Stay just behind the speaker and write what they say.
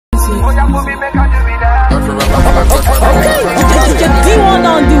D1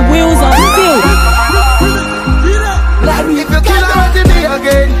 on the wheels of steel. If you kill me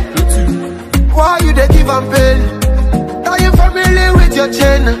again, why you dey give am pain? Are you familiar with your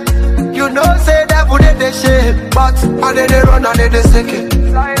chain? You know say that would they shame, but I they run and they sick it.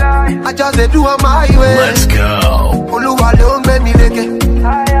 I just they do on my way. Let's go. Oluwa don't make me like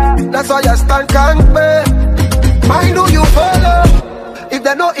it. That's why I stand can't pay. Mind who you follow. If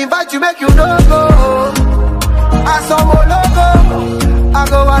they don't invite you, make you no go. I saw more logo. I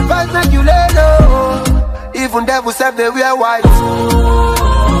go advance, make you lay low. Even devil said they wear white.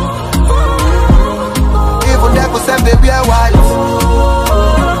 Even devil said they wear white.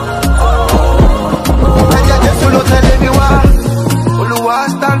 And you just don't tell me why. Oluwa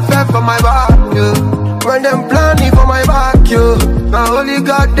stand fair for my back, yeah. When them planning for my back, yo. Now only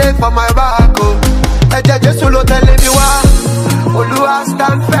God day for my back, oh. And you just don't tell me why. Oluwa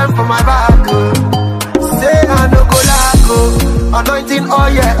stand firm for my back, oh. Say I no go lack, oh. Anointing, oh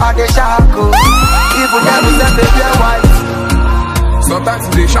yeah, I the shark, oh. Even devil said they wear white. Sometimes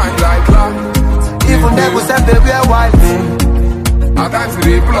they shine like light. Even devil said they wear white. At times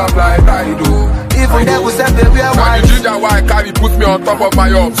they pull up like Davido. Even devil said they wear white. Now the ginger why carry put me on top of my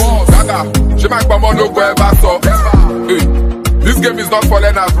boss. Gaga, she might come on no go ever stop. Hey. This game is not for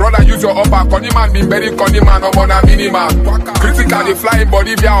learners, brother. Use your upper. Conny man be very conny man, I'm on a mini man. Critically flying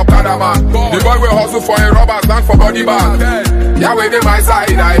body via Okada man. The boy will hustle for a rubber, stand for body bag. Yeah, when they my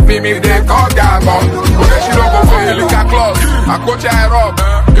side, I feel me, they call that gun. Okay, she don't go for a lick at class. I coach her up.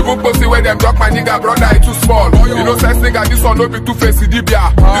 Even pussy where them drop my nigga, brother, it's too small. You know, sense nigga, this one don't be too facey, Dibia.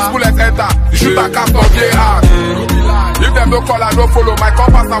 This bullet enter, the shooter cast on JR. If them don't call, I don't follow. My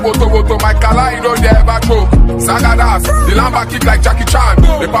compass na woto, my color, you know, they ever throw. Sagadas, the lamba kick like Jackie Chan.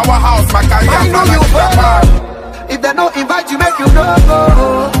 The powerhouse, my career, fly like Japan. If they don't invite you, make you no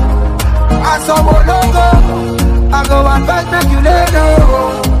go. I saw more logo. I go and back, make you lay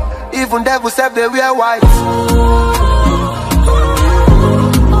low. Even devil said they wear white.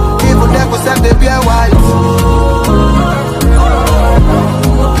 Even devil said they wear white.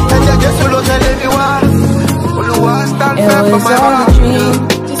 And you just don't tell anyone. Oluwa stand firm for my heart.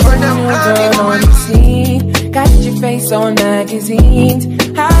 When them planning for my got your face on magazines.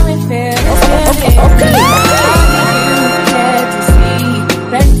 How it feels.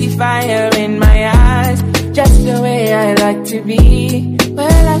 Plenty fire in my eyes, just the way I like to be. Will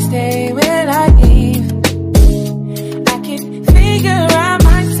I stay, will I leave? I can figure out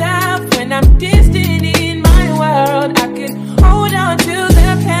myself when I'm distant in my world. I can hold on to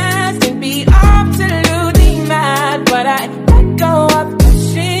the past and be absolutely mad, but I let go of the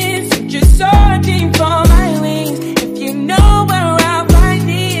shit, just searching for my wings. If you know where I'll find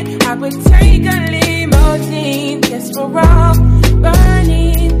it, I would take a limousine. Yes, we're all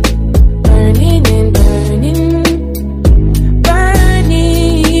burning, burning and burning,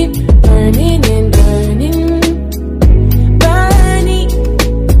 burning, burning and burning, burning,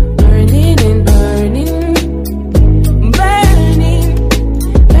 burning and burning, burning,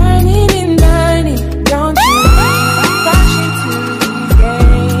 burning and burning. Don't you rush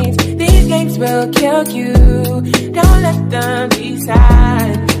into these games will kill you. Don't let them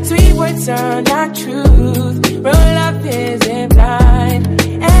decide. Sweet words are not truth. Real love isn't blind,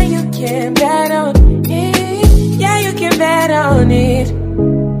 and you can bet on it. Yeah, you can bet on it.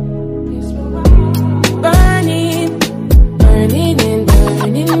 Burning, burning and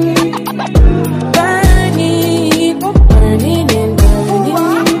burning, burning, burning and burning,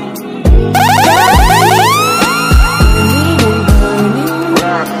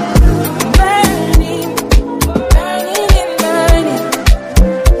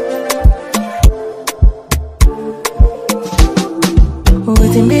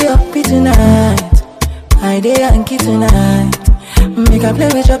 tonight, I dey Yankee tonight. Make I play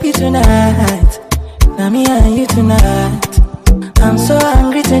with Choppy tonight. Now me and you tonight. I'm so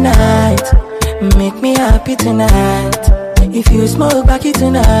hungry tonight. Make me happy tonight. If you smoke backy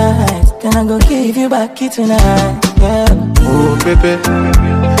tonight, then I go give you backy tonight. Yeah. Oh baby,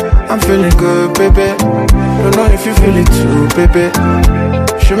 I'm feeling good, baby. Don't know if you feel it too, baby.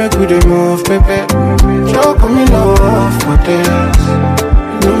 Show me good they move, baby. Show me love for this.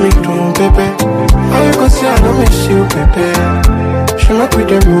 No me do, baby. How you gonna say I don't miss you, baby? Show me good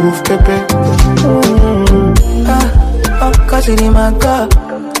they move, baby. Cause it in my car.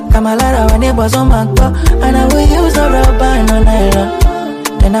 Come a lot of our neighbors on my car. And I will use a rubber no nylon.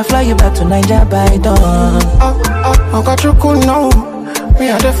 Then I fly you back to Niger by dawn. I got you cool now. Me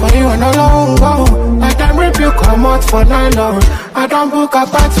are there for you and all along go. I time rip you come out for 9 hours. I don't book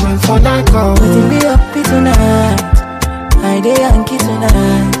apartment for night go. Waiting be happy tonight. I dey Yankee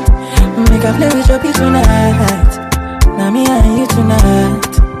tonight. I play with your peace tonight. Now me and you tonight.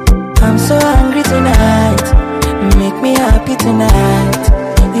 I'm so hungry tonight. Make me happy tonight.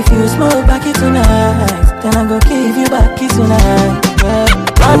 If you smoke backy tonight, then I go give you backy tonight.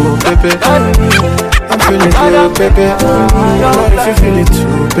 Oh, baby, I'm feeling good, baby. What if you feel it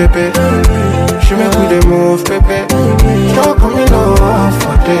too, baby? She make me the move, baby. Don't come in off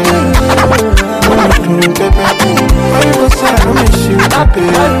for day. What you do, baby? Why you go sad? I miss you, baby.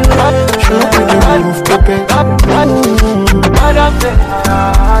 She make me the move, baby. I don't play.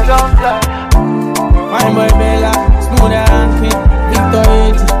 My boy Bella, Shmurda, Victony,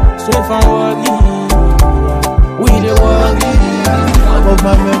 straight from Wally. We the Wally. Some of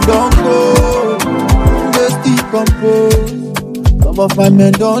my men don't go, they still compose. Some of my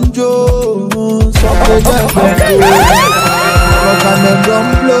men don't joke, some they get close. Some of my men don't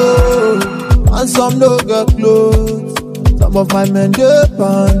blow, and some don't get close. Some of my men they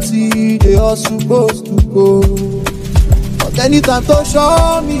panty, they are supposed to go. But anytime to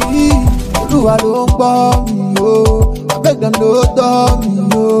show me, do I don't bomb me, oh. I beg them don't tell me,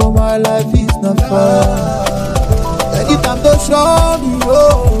 oh. My life is not fair. Anytime to show me,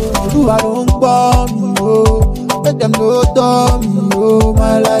 oh, do I don't bomb me, oh. Let them know tell me, oh,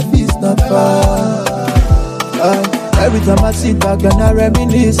 my life is not fair. Every time I sit back and I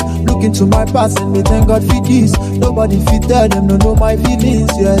reminisce, look into my past and me thank God for this. Nobody fit tell them, no know my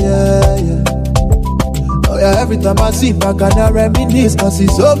feelings, yeah. Oh yeah, every time I sit back and I reminisce, cause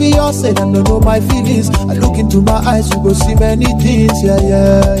it's obvious, say them don't know my feelings. I look into my eyes, you go see many things,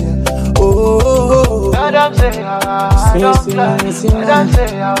 yeah. Oh. I don't say I don't play. I don't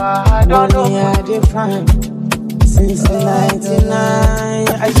say I don't know. I define since 99.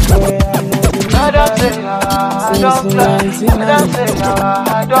 I swear I don't say I don't play. I don't say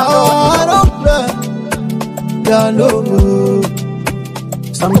I don't play. Yeah, no.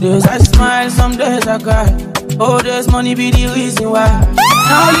 Some days I smile, some days I cry. Oh, there's money be the reason why.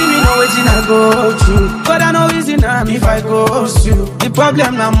 Now leave me know waiting I go through. But I know reason I'm if I go through. The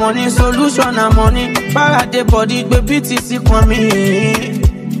problem na money, solution na money. Para the body, baby TC coming.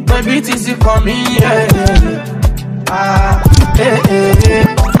 Baby TC coming, yeah.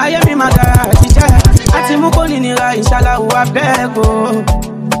 I am in my garage, yeah. Ati muko ninira, inshallah, I beg,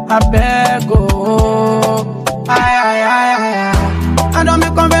 oh. Ay. I don't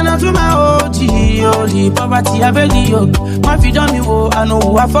make convenience to my OG. Only poverty, I beg you. My feet on me, I know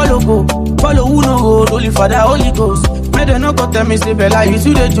who I follow go. Follow who no road, only for the Holy Ghost. May they no go tell me, say, Bella, you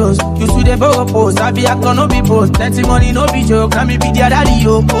to the Jones. You to the borrow post. I be actor, no be post. Plenty money, no be joke. Let me be their daddy,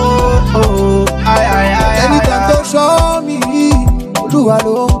 yo. Oh. Ay. Anytime to show me, do I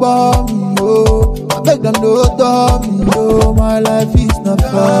don't bomb me, oh. I beg them don't tell me, oh. My life is not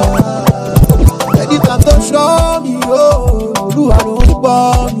fair. Anytime to show me, oh, do I don't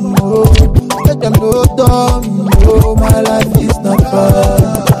bomb me, oh. Let them know tell me, oh, my life is not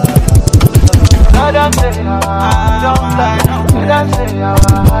fair. I don't say I don't play. I don't say I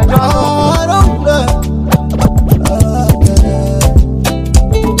don't play.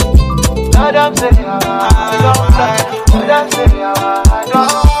 I don't say I don't play. I don't say I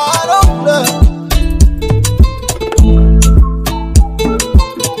don't play.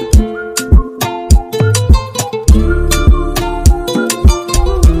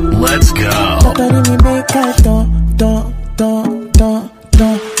 Let's go.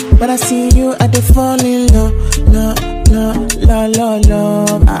 But I see you at the falling low.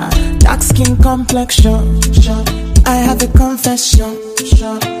 Dark skin complexion. I have a confession.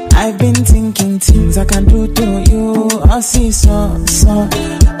 I've been thinking things I can do to you. I see so.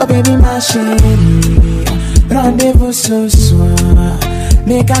 Oh baby, my shady. Rendezvous so soir.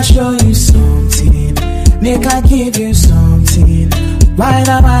 Make I show you something. Make I give you something. Why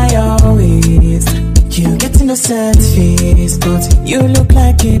am I always? You get innocent face, but you look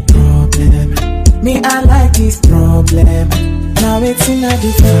like a problem. Me, I like this problem. Now it's in a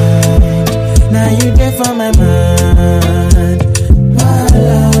define. Now you there for my mind.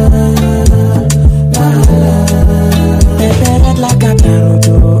 Baby, red like a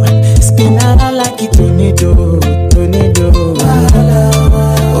Naruto. Spin out like a tornado.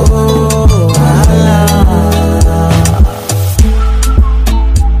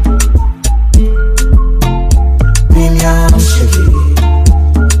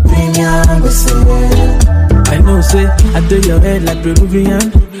 I know, say, I do your head like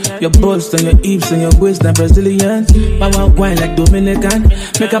Peruvian. Your bust and your hips and your waist and Brazilian. Power wine like Dominican.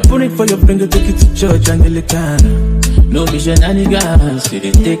 Make a put it for your finger, take it to church Anglican. No vision shenanigans. See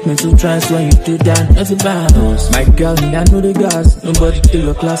they take me to trance when you do that, not a bounce. My girl, me I know the gas. Nobody till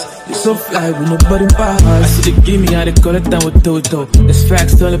your class. You so fly with nobody pass. I see they give me how they call it down with Toto. It's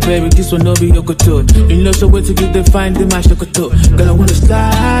facts, tell it baby, this one no be your couture. You know so wait till you define the match the couture. Girl I wanna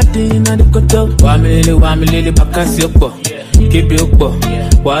slide in on the couture. Wamilili, bakasi okpo. Keep it okpo.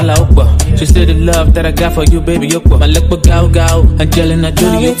 Wala okpo. She said the love that I got for you, baby, okpo. My luck but gao, Angelina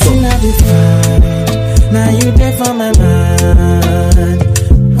Jolie okpo. Now you there for my mind.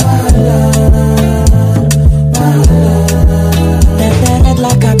 Head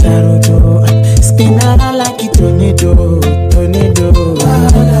like a Naruto. Spin around like a tornado.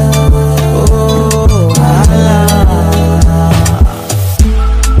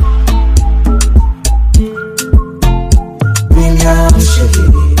 Premium shitty.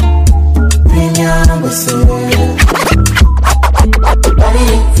 Premium whiskey.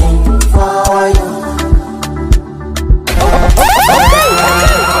 Anything for you.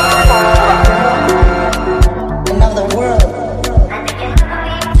 Another world.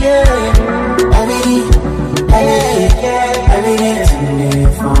 Yeah, everything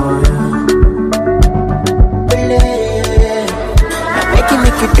for you.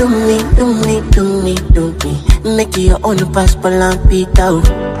 Make you do me. Make you your own passport and pita.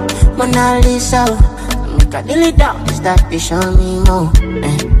 Mona Lisa, make a dilly down, start to show me more.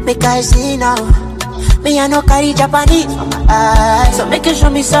 Make I see now. Me I no carry Japanese for my eyes. So make you show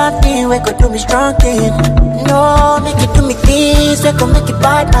me something we could do me strong thing. No, make you do me things we could make it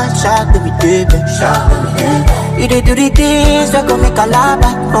bad man. Shock with me baby. You do the things we could make a lava.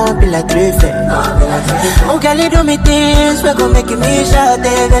 Won't be like Griffin. Oh girl you do me things we could make you miss out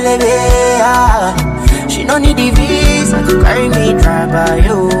there. She no need the visa to carry me drive by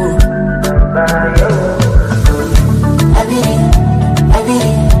you. Everything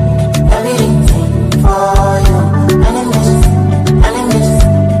for you. Enemies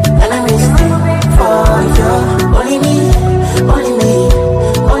for you. Only me for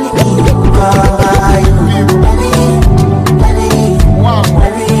you.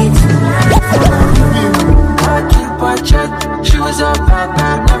 I keep my check. She was a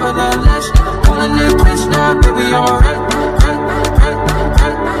bad, nevertheless. Calling it quits now, baby, I'm alright.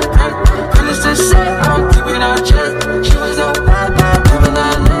 Feelings to say, I'll keep it on check. She was a bad,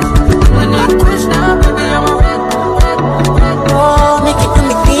 nevertheless. Calling it quits now, baby, I'm alright. Oh, make it do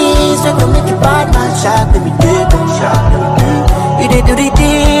me things, we gon' make it bad man shock, baby, baby. You did do the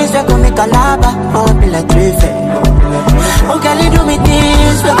things, we gon' make a lava, won't be like Griffin. Oh, girl, you do me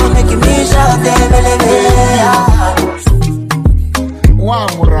things, we gon' make you miss out there, baby.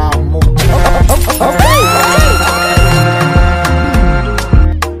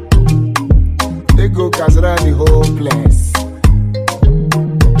 They go cause around the whole place.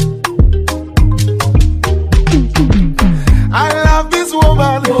 I love this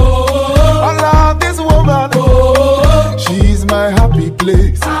woman. I love this woman. She's my happy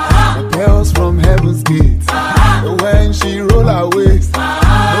place. The bells from heaven's gate. When she roll her waist, no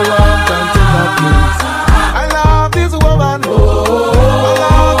one can take her place. I love this woman. I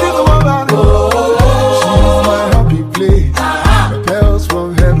love this woman. She's my happy place. The bells from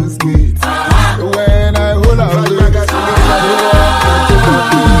heaven's gate. When I hold her waist, no one can take her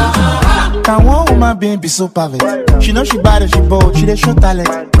place. Can one woman being be so perfect? She know she bad and she bold, she dey show talent.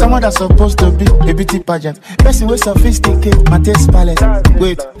 Someone that's supposed to be a beauty pageant. Person with sophisticated, my taste palette.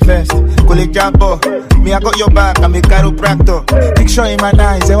 Wait, first, college jabo. Me I got your back, I'm a chiropractor. Picture in my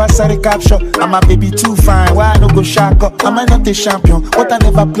eyes, I was sorry capture. I'm a baby too fine, why I no go shack up? Am I not a champion? What I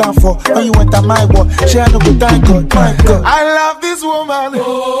never planned for. When you went to my world, she I no go thank God, my God. I love this woman.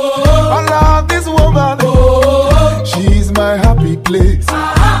 I love this woman. She's my happy place.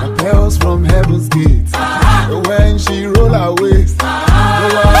 The bells from heaven's gate. When she roll her waist, no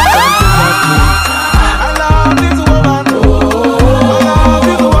one can take her place. I love this woman. I love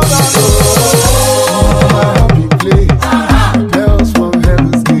this woman. She's my happy place. The bells from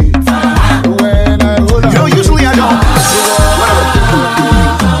heaven's gate. When I hold her waist, usually I don't.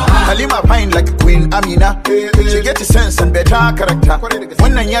 Halima pine like a queen Amina. She get a sense and better character.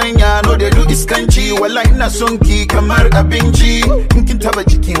 When I know they do is country. Well, like na sunki kamar abinchi. Inkin taba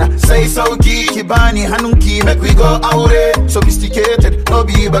jikina. Say sauki kibani hanunki. Make we go aure. Sophisticated, no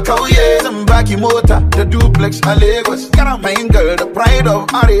be bakauye. Zambaki mota, the duplex a Lagos. My girl, the pride of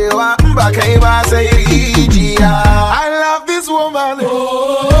Arewa. Mbakaiba say Rijia. I love this woman.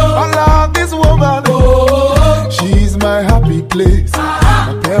 I love this woman. She's my happy place.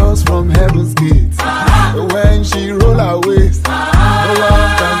 The bells from heaven's gate. When she roll her waist, no one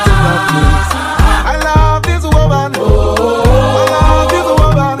can take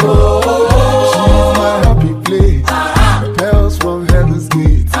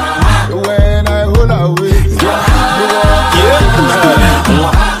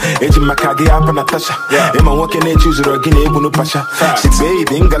they choose again, able no pasha. She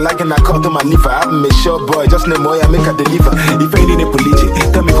baby, ain't like I call to my liver. I'm a short boy, just name boy, I make her deliver. If I need a police,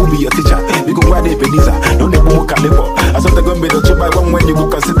 tell me who be your teacher. You go buy the Beliza, don't they book a labor. I thought they're gonna be the by one when you go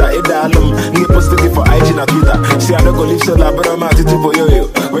consider it alum. You posted it for IG and Twitter. See, I don't go live so loud, but I'm out to for yo.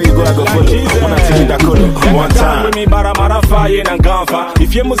 Where you go, I go follow. When I see Dakolo, one time. With me, Baramara fire and gunfire.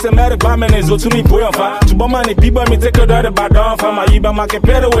 If you must marry Baman is to me, boy, to Bomani people, me take a daughter bad off. My Iba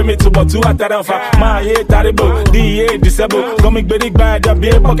Macapero with me to Batu at Tarafa. My head terrible, DA disabled. Comic big bad, a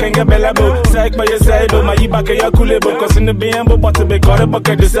beer book and gabellable. Psych by your side, my Iba Kayakulable. Cause in the BM, but to be caught a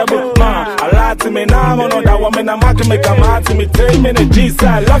bucket disabled. Ma, a lot to me now, I know that woman, I'm not to make a man to me. 10 minutes, Jesus,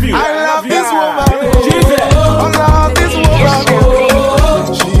 I love you. I love this woman. Jesus, I love this woman.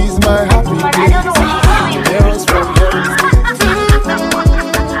 She's my happiness. Girls from girls.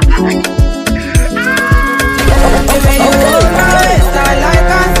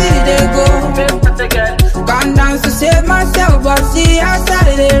 Gone down to save myself, but see I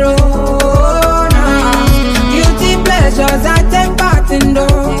started it all now. Guilty pleasures, I take part in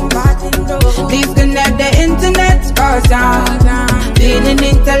those. Disconnect the internet, cause I'm feeling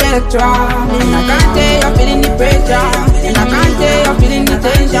intellectual. And I can't tell you're feeling the pressure. And I can't tell you're feeling the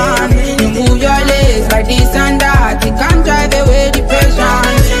tension. You move your legs like this and that. You can't drive away depression.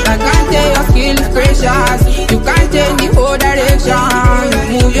 I can't tell your skill is precious. You can't change the whole direction. You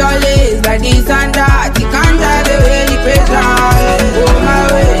move your legs like this and that. You can't drive away depression. Go my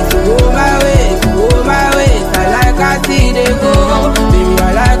ways, go my ways, go my ways. I like I see they go. Baby,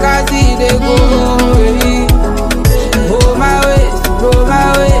 I like I see they go. Baby. Go my ways, go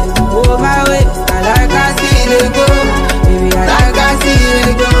my ways, go my ways. I like I see they go. Baby, I like I see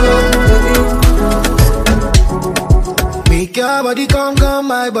they go. Make your body come,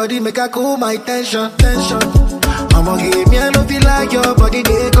 my body make a cool my tension. I'ma give me a no feel like your body,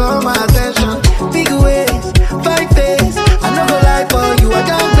 they call my attention. Big ways, 5 days, I never lie for you, I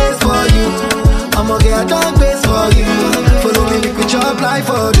got place for you. I'ma get a dog place for you. Follow me, we could chop life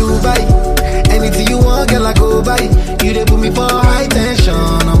for Dubai. Anything you want, girl, I go buy. You they put me for high tension.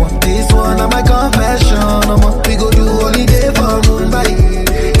 I want this one, I'm my confession. We go do holiday for Mumbai.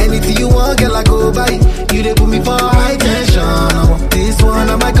 Anything you want, girl, I go buy. You they put me for high tension. I want this one,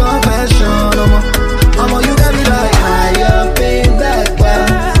 I'm my confession. You got me like higher, pain back,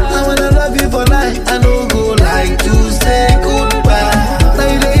 I wanna love you for life. I don't go like to say goodbye.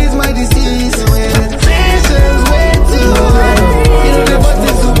 Nowadays my disease, when the tension's way too high. You know the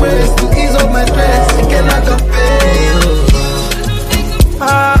buttons to press to ease up my stress. I cannot compare.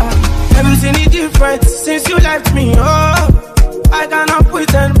 Everything is different since you left me. Oh, I cannot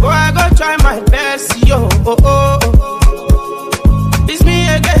pretend, boy. I go try my best, yo. It's me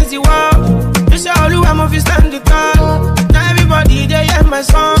against the world. I'm of you stand the tall. Now everybody they hear my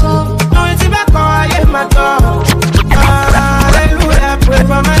song. No it's back or I hear my dog. Hallelujah, pray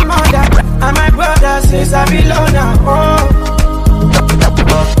for my mother and my brother since I belong now.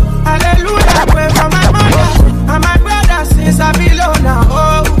 Hallelujah, pray for my mother and my brother since I belong now.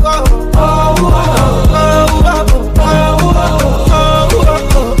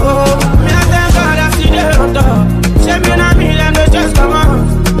 Me and them God I see them on top. Say me na me them they just come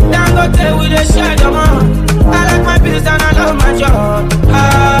on. Dangote with a shade of man. I like my bills and I love my job. I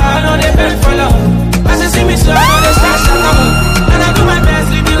know they beg for love. As you see me so I know they start to love. And I do my best,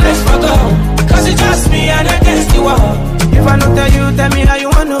 leave the rest for God. Cause it's just me and against the wall. If I don't tell you, tell me how you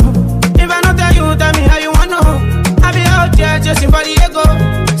wanna. If I don't tell you, tell me how you wanna. I be out there chasing for the ego.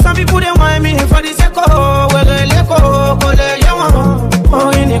 Some people they want me for the sake of. Well, they let go, they want.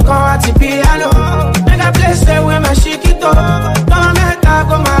 Oh, in the car, at the piano. Make a place there with my chiquito. Don't make that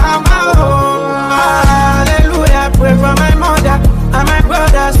go my hallelujah, pray for my mother and my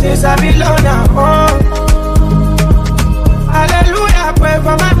brother since I belong now. Hallelujah, pray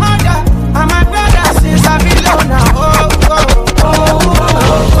for my mother and my brother since I belong now.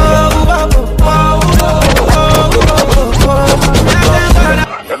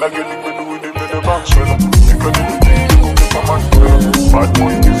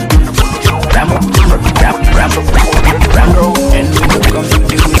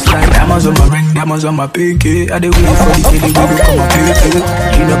 Diamonds on my pinky, I dey wait for the feeling we become a beauty.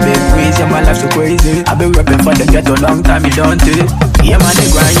 You know big ways, yeah my life so crazy. I been rapping for the ghetto long time, you don't take. Yeah man, they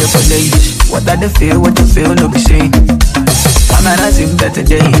grind you for days. What I they feel, what you feel, no be saying. My man has seen better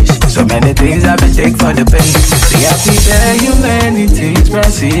days. So many things I've been take for the pain. See I feel tell you many things, but I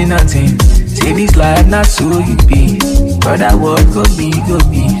see nothing. See this life not so you be, but that word go be.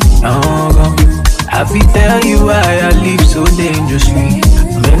 I feel tell you why I live so dangerously.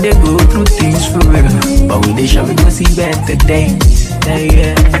 When they go through things for real, but when they show me go see better days.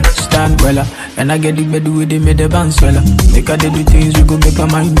 Yeah. and dweller. And I get the bed with them, made the band swella. Make her do things, we go make her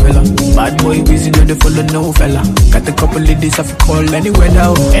mind dweller. Bad boy busy, no they follow no fella. Got a couple of days, I fi call any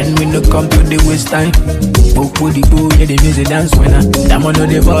weather. And we no come to the waste time. Book with the boo, yeah, the music dance winner. That man know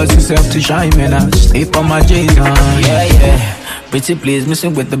the boss, yourself to shine, man. Sleep on my J's, yeah, yeah. Pretty please,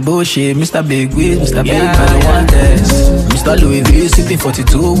 missing with the bullshit. Mr. Big Wiz, Mr. Big Man, one test. Mr. Louis V, sipping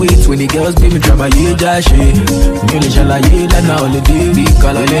 42 weeks. When the girls be me, trouble you, Josh. Newly shall I you, that now all the day.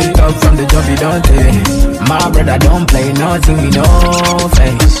 Color link up from the job you don't take. My brother don't play nothing, we no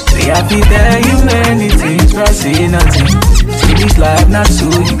face. Say I feel tell you many things, but say nothing. See this life not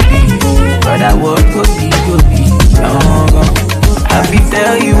so you be. But that word go be, go be. I feel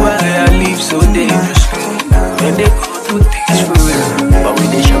tell you why I live so dangerous. When they go through things for real, but when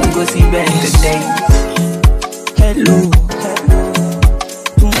they show go see better today. Hello.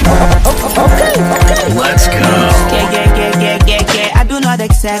 Okay. Let's go. Yeah. I do not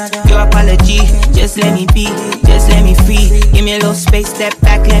accept your apology. Just let me be, just let me free. Give me a little space, step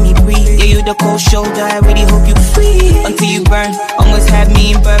back, let me breathe. Yeah, you the cold shoulder, I really hope you free. Until you burn, almost had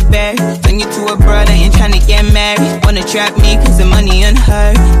me in Burberry. Bring you to a brother and tryna get married. Wanna trap me cause the money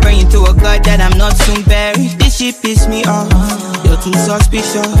unheard. Bring you to a god that I'm not soon buried. This shit piss me off, you're too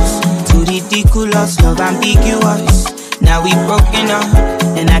suspicious. Too ridiculous, love ambiguous. Now we broken up,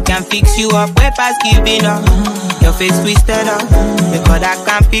 and I can't fix you up. We're past giving up. Your face twisted up, because I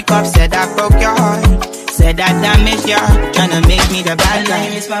can't pick up. Said I broke your heart, said I damaged your heart. Tryna make me the bad guy.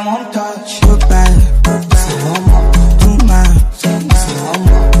 It's my one touch. Goodbye, say one more. Too much, say one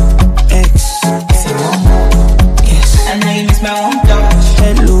more. X, say one more. Yes, and now you miss my one touch.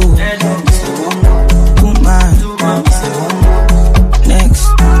 Hello, say one more. Too much, say one more. Next,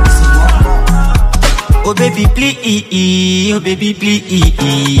 say one more. Oh baby please, oh baby please.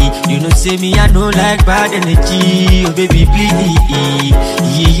 You know say me I don't like bad energy. Oh baby please,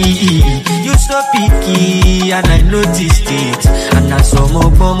 you so picky and I noticed it. And I saw more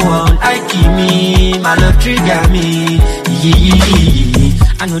bomb on I keep me, my love trigger me.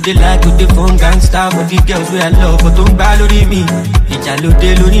 I know they like with the phone gangster, but the girls we I love but don't bother me. Ijalo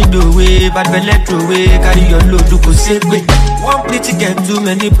de lo need the way, bad belly throw away, carry your load to go save way. One pretty get too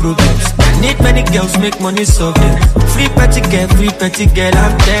many problems. Need many girls, make money solve them. Free petty girl,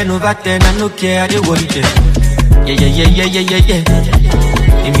 I'm 10 over 10, I don't care, I don't worry them. Yeah.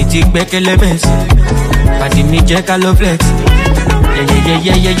 Imi take back elements. Party me check, I love flex.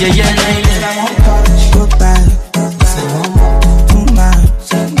 Yeah. Goodbye. Say one more. Too much.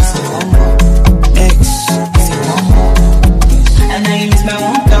 Say one more. X. Say one more. And now you miss my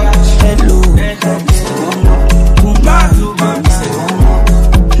one touch. Hello. Say one more. Too much. Say one more.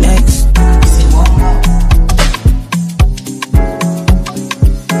 Next.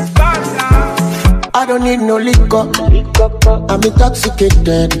 I don't need no liquor. I'm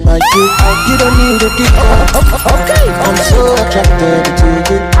intoxicated by you. You don't need a liquor. Okay. I'm so attracted to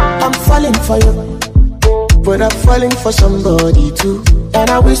you. I'm falling for you, but I'm falling for somebody too. And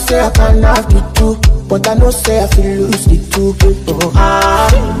I wish say I can have the two, but I know say I feel lose the two. Oh,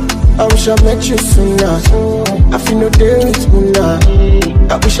 I wish I met you sooner. I feel no day with you now.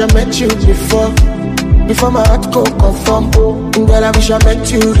 I wish I met you before my heart go confirm. Girl, I wish I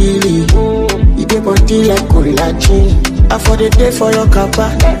met you really. You get body like Kolachi. I for the day for your kappa.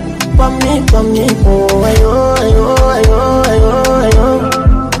 For me, oh, ayo.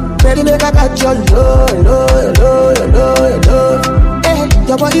 Baby, make I catch your love. Hey,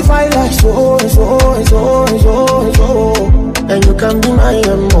 your body fine like so. And you can be my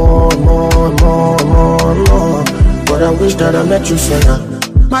more. But I wish that I met you sooner.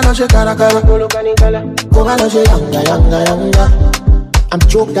 Manoche cara, Manoche yanga. I'm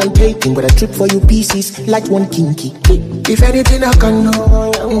choked and taking, but I trip for you pieces like one kinky. If anything I can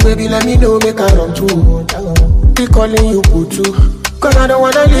know, baby, let me know, make I run through. Be calling you Putu, cause I don't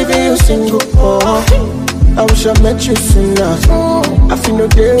wanna leave you single. Oh, I wish I met you sooner. I feel no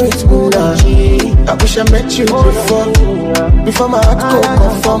day with Muna. I wish I met you before my heart go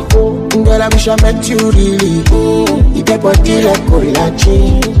confirm. Girl, I wish I met you really. You get body like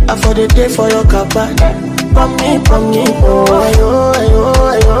Kolachi. I for the day for your kappa. From me, oh, ayo.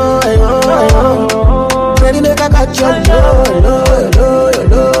 Baby, make I catch your love.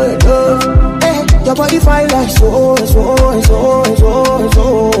 Hey, your body fine like so.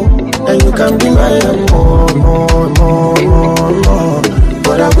 And you can be my more.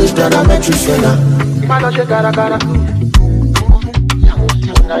 But I wish that I met you sooner. Manoche cara.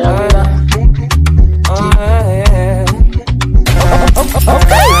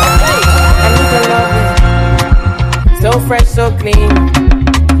 Okay. I need to love you. So fresh, so clean.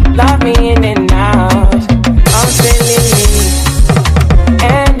 Love me in and out. I'm feeling me.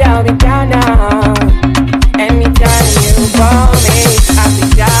 And I'll be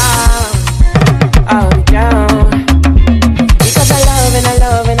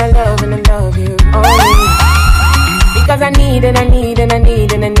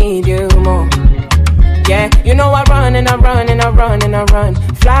I run.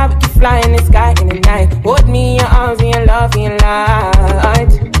 Fly with the fly in the sky in the night. Hold me in your arms and your love and your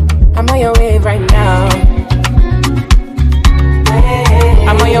light. I'm on your wave right now.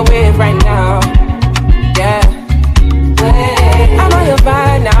 I'm on your wave right now. Yeah. I'm on your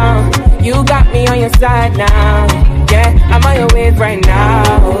vibe now. You got me on your side now. Yeah, I'm on your wave right now.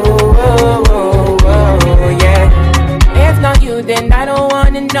 Oh, oh, oh, oh, yeah. If not you, then I don't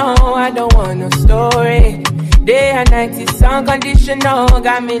wanna know. I don't want no story. Day and night is unconditional.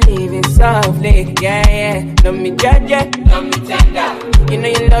 Got me living softly. Yeah, yeah. Love me judge, love me tender. You know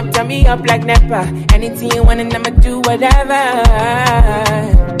you love turn me up like Nepa. Anything you want and I'ma do whatever.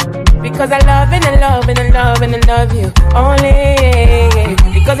 Because I love and I love and I love and I love you only.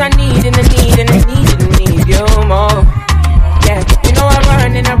 Because I need and I need and I need and I need you more. Yeah, you know I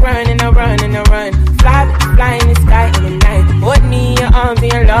run and I run and I run and I run. Fly in the sky in the night. Hold me in your arms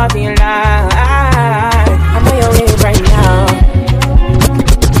and your love and your light. I'm on your wave right now.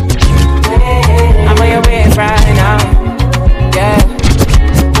 I'm on your wave right now. Yeah.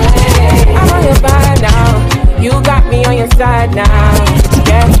 I'm on your vibe now. You got me on your side now.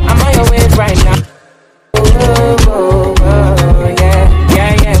 Yeah, I'm on your wave right now. Oh, oh, oh, yeah,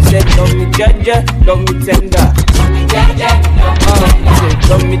 yeah, yeah. Said, love me judge, love me tender.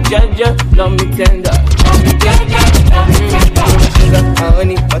 Love me judge, love me tender. My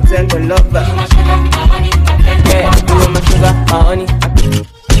honey, my tender lover. Yeah, you are my sugar, my honey.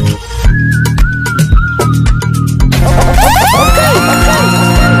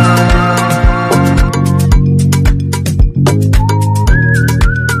 Okay.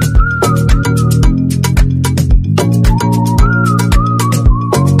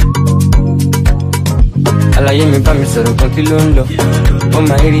 Àlàyé mi bá mi sọ̀rọ̀ kan kí ló ń lọ. Wọ́n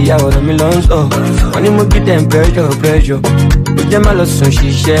máa rí ìyá ọ̀rọ̀ mi lọ ń sọ. Wọ́n ní mo gbé dem pressure. Ó jẹ́ má lọ sùn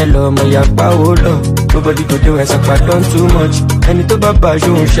ṣiṣẹ́ lọ, mo yà pawó lọ. Nobody go do ẹ̀sán pàdán too much. Ẹni tó bá bá aṣọ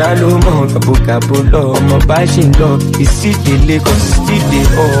òun ṣá ló mọ̀. Gàbogàbo lọ, ọmọ bá ṣì ń lọ. Ìsídèlé kò sí sídè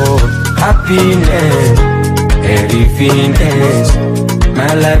ọ̀. Happiness, everythingness.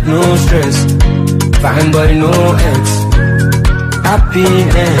 My life no stress, fine boy no ex.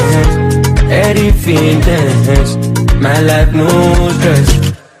 Happiness, everythingness. My life no stress.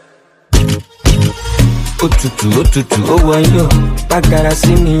 Òtútù, ó wọ̀nyọ̀. Pàgàrà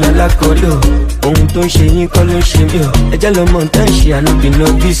sí ni alákọ̀ọ́lọ̀. Ohun tó ń ṣe yín kọ́ ló ń ṣe mí o. Ẹjẹ́ lọ mọ̀ tán ṣe ànúbì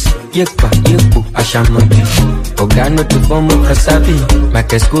novice. Yépa, yépo, àṣàmọ̀dì. Ọ̀gá náà tó fọ́n mọ́ Kasabi.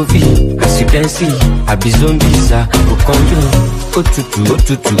 Michael Scoville, as you can see. Àbí zombies à òkànjú.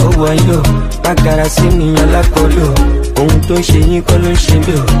 Òtútù, ó wọ̀nyọ̀. Pàgàrà sí ni alákọ̀ọ́lọ̀. Ohun tó ń ṣe yín kọ́ ló ń ṣe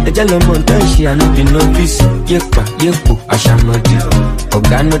mí o. Ẹjẹ́ lọ mọ̀ tán ṣe ànúbì novice. Yépa, yépo, àṣàmọ̀dì.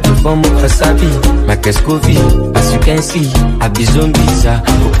 Ọ̀gá náà tó fọ́n mọ́ Kasabi. Michael Scoville, as you can see. Àbí zombies à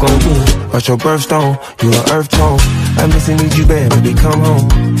òkànjú. What's your birthstone? You an earth tone. I miss and need you bad, baby, come home.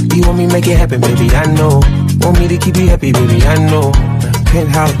 You want me make it happen, baby, I know. Want me to keep you happy, baby, I know.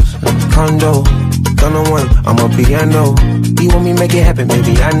 Penthouse, condo, gonna one, I'm a piano. You want me make it happen,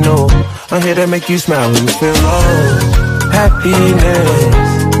 baby, I know. I'm here to make you smile when you feel low. Happiness,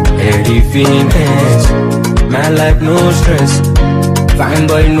 everythingness. My life no stress, fine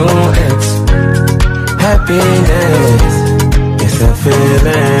boy no ex. Happiness, it's a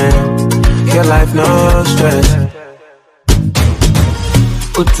feeling. Your life no stress.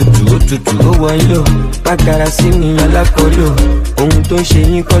 Òtútù, ó wọ̀nyọ̀. Pàgàrà sí ni alákọ̀ọ́lọ̀. Ohun tó ń ṣe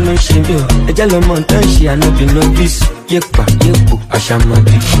yín kọ́ ló ń ṣe mí o. Ẹjẹ́ lọ mọ̀ tán ṣe ànúbì novice. Yépa, yépo,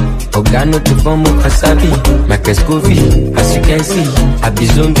 àṣàmọ̀dì. Ọ̀gá náà tó fọ́n mọ́ Kasabi. Michael Scoville, as you can see. Àbí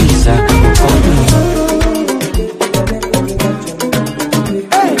zombies à òkànjú.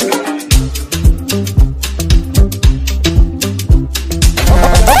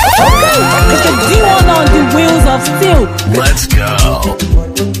 On the wheels of steel. Let's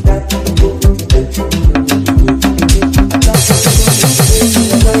go.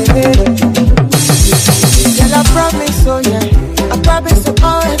 Girl, I promise, oh yeah, I promise to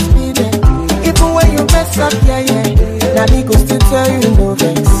always be there. Even when you mess up, yeah, yeah. Now me go still tell you no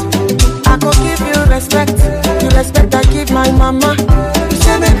vex. I go give you respect, the respect I give my mama. You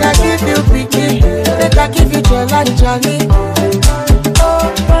say make I give you picky, make I give you Johnny.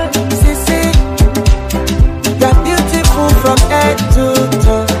 Oh, Sissy. You're beautiful from head to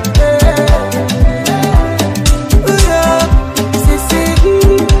toe. Ooh, yeah. Sissy,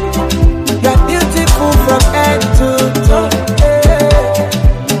 you're beautiful from head to toe.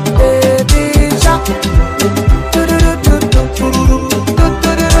 Baby shark, baby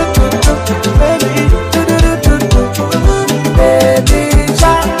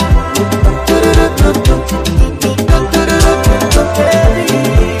shark,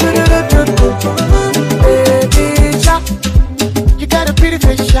 pretty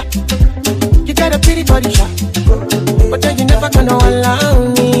face shot. You got a pretty body shot. But then you never gonna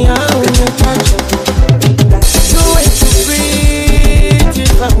allow me out in your touch. You ain't too pretty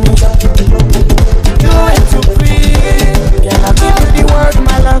for me. You ain't too pretty. Girl, I'll give you the word of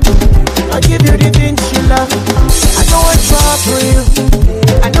my love. I'll give you the things you love. I know I'm trouble for you.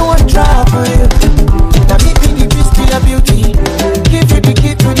 I know I'm trouble for you. Now me be the beast to your beauty. Give you the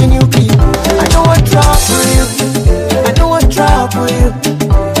key to the new key. I know I'm trouble for you. I know I'm trouble for you.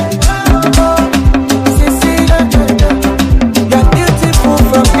 You're beautiful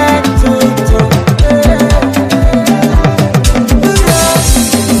from head to toe.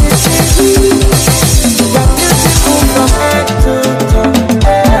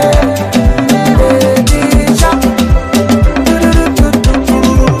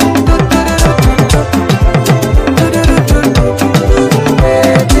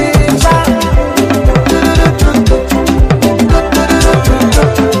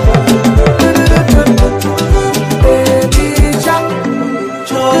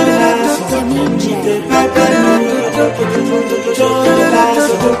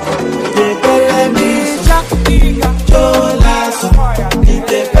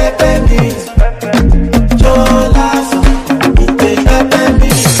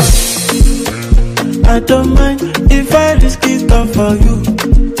 I don't mind if I risk it all for you.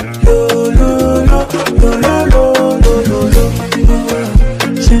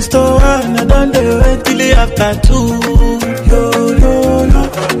 Since the one I done the wait till the after two.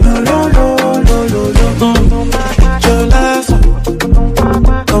 Cholazo,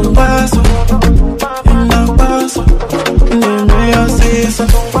 con paso, en la paso, ni me asisa.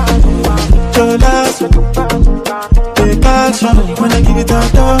 Cholazo, take action when I give it a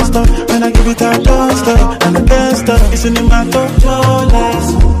don't stop. When I give it a don't stop, and I can't stop. It's in the matter.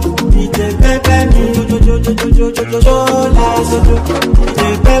 Cholazo, ite pepe mi, cholazo, ite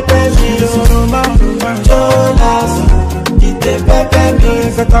pepe mi, cholazo, ite pepe mi,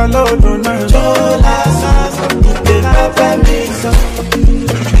 Dakolo na, cholazo, ite pepe mi,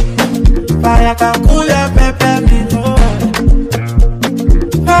 fire can cool your pepe mi,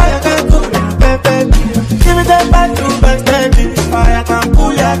 fire can cool your pepe mi, give me that back to back baby, fire can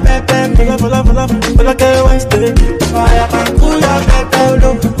cool your pepe mi, love, like a Wednesday, fire can cool your pepe mi.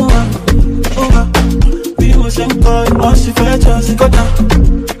 Once you fetch us, go down.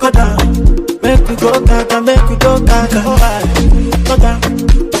 Make we go gaga, go down.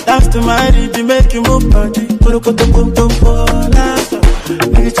 Dance to my rhythm, make you move body.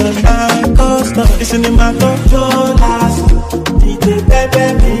 Make it turn like coaster. It's in the matter. Cholazo, ite pepe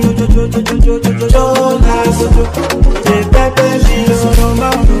mi, cholazo, ite pepe mi,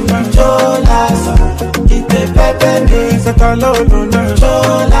 cholazo, ite pepe mi, Dakolo na,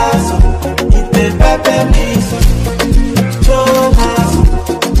 cholazo, ite pepe mi.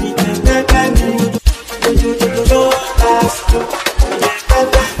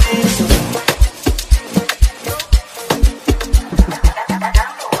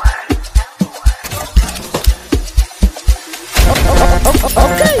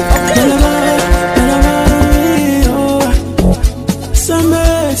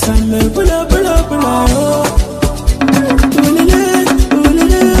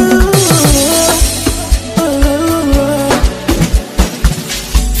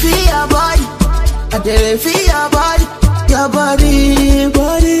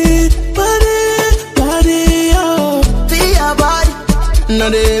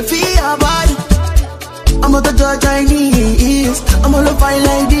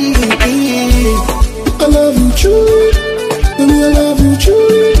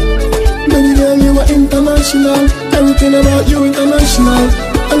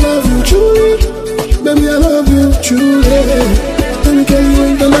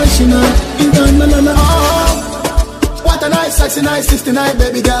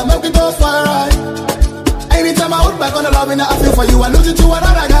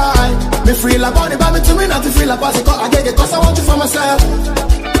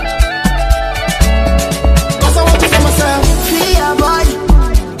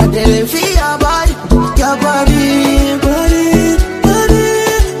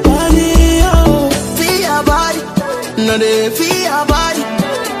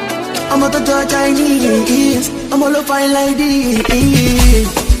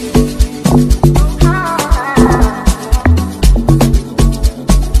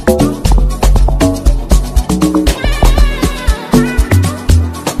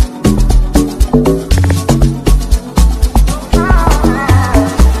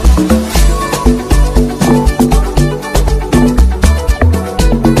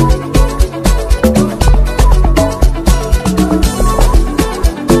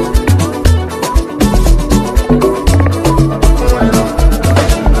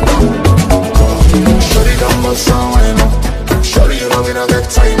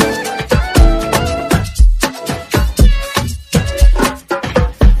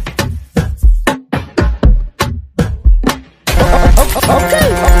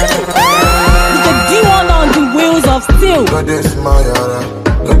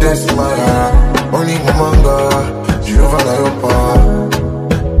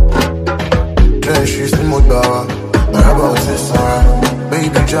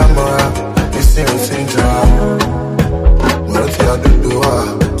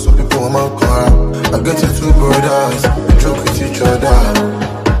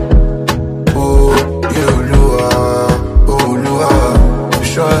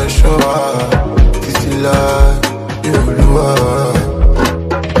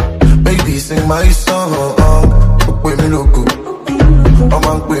 I'm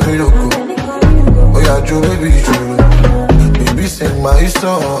on with me loco. Oh yeah, Joe, baby, Joe. Baby, sing my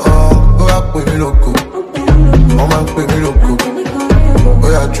song. Oh, I with me loco. I'm on with me loco. Oh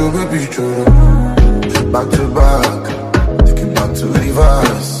yeah, Joe, baby, Joe. Back to back, take it back to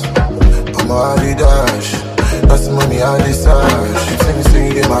reverse. I'm a Harry Dash. That's the money I decide. She tell me say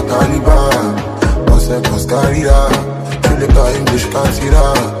you my caliber. 1 second carry that. You look at English can't see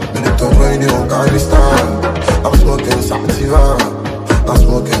that. Me the top when they won't carry star. I'm smoking Sativa. I'm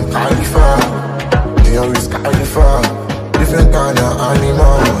smoking Khalifa. They always Khalifa. Different kind of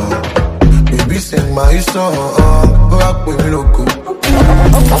animal. Baby sing my song. Go up with me loco.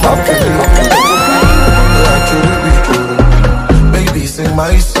 Baby sing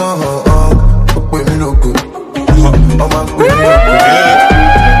my song. Go with me loco. I'm on with me loco.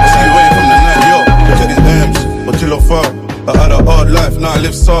 Stay away from the night, yo. Check these M's, but till I'm far. I had a hard life, now I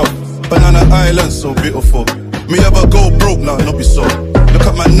live soft. Banana Island, so beautiful. Me ever go broke, now not be so. Look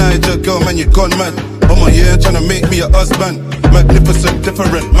at my Niger girl, man, you gone mad. Oh my yeah, tryna make me a husband. Magnificent,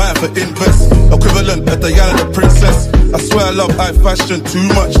 different, mine for invest. Equivalent at Diana the princess. I swear I love high fashion too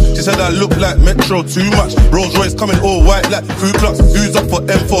much. She said I look like Metro too much. Rolls Royce coming all white like Ku Klux. Who's up for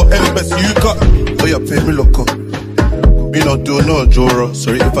M4M, best you got? Oh yeah, pay me loco. Me not do no Joro.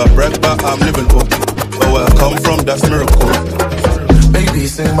 Sorry if I brag, but I'm living up. But where I come from, that's miracle. Baby,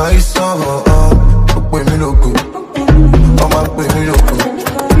 sing my song. With me loco. I'm up with me loco.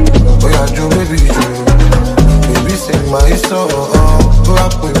 Oh yeah, Joe, baby, Joe. Baby, sing my song. Go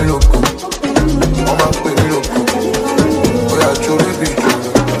up with me loco. I'm up with me loco. Oh yeah, Joe, baby, Joe.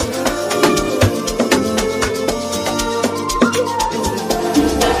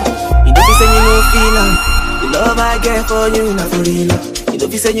 You don't be saying you no feel am. The love I get for you, not for real. You don't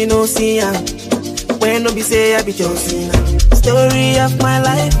be saying you no see am. When don't be say I be your sinner. Story of my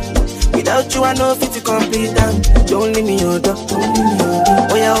life. Without you I know fit to complete them. Don't leave me your door, don't leave me your door.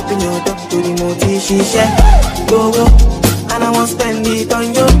 Oh yeah, open your door to the motive she share. Go go, and I won't spend it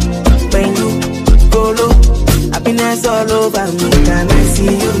on you. When you go low, happiness all over me. Can I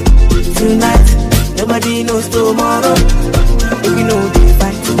see you tonight? Nobody knows tomorrow. If you know the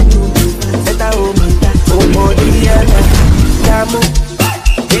fight, better hold me tight. Oh more Diana, Yamu,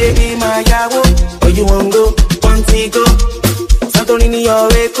 baby my yawo. Where you want go? Want to go? Something in your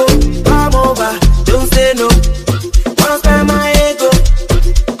echo. Come over, don't say no. Wanna spend my ego.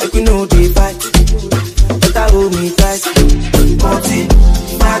 If you know the fight, better hold me tight. Multi,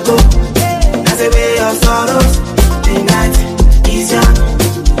 Mago, that's away your sorrows. The night is young,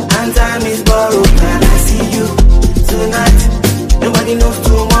 and time is borrowed. Can I see you tonight? Nobody knows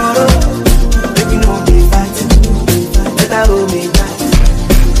tomorrow. If you know the fight, better hold me tight.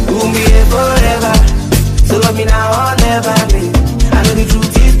 We'll be here forever. So love me now or never, babe. I know the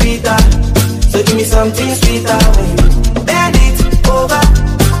truth is bitter, so give me something sweeter. Bend it over,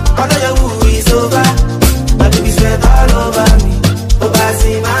 all of your woo is over. My baby sweat all over me. Over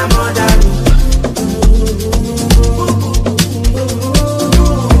see my mother.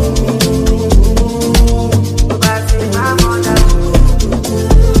 Over see my mother.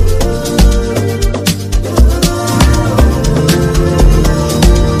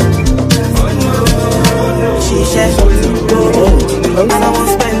 She said, and I won't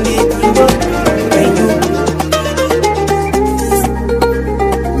spend it on you.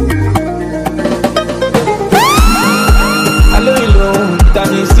 Hello,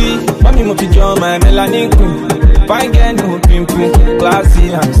 vitamin C. Mommy, mo fi join my melanin cream. Fine girl, no pimple. Classy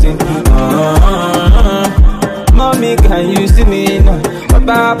and simple. Mommy, can you see me now?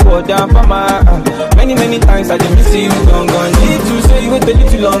 Papa, pour down for my many times I just miss you. Gone. Need to say you wait a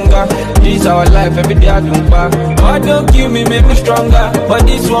little longer. This our life, every day I don't back. Oh, don't kill me, make me stronger. But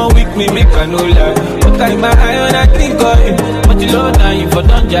this one week me make a no lie. But I my eye when I think of you. But you low now, you for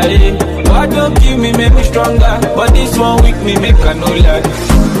don't jare. Oh, don't kill me, make me stronger. But this one week me make a no lie.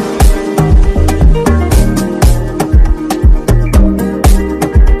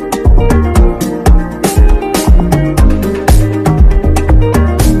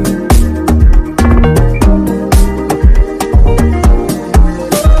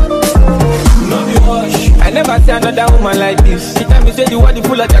 Another woman like this. She tell me say the world is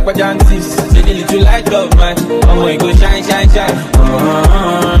full of jackpajantis. Say the little light of mine, oh my go shine.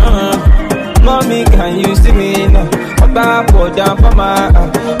 Mommy, can you see me now? Papa, pour down for my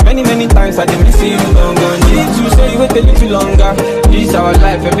many times I didn't miss you. Gone. Need to say you wait a little longer. This our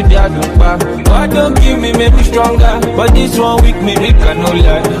life, every day I don't back. God don't give me, make me stronger. But this one week me make a no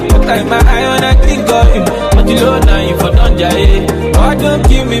lie. But I my eye when I think of you. But you low now, you for don't jare. God don't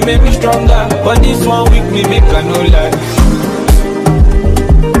give me, make me stronger. But this one week me make a no lie.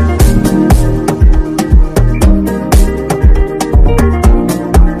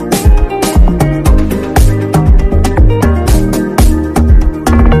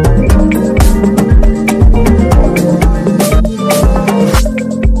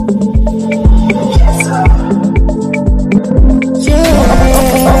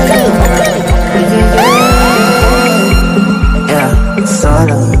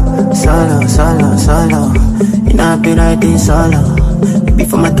 dollar.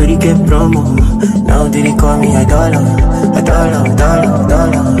 Before my 30 get promo, now they call me a dollar. A dollar, dollar,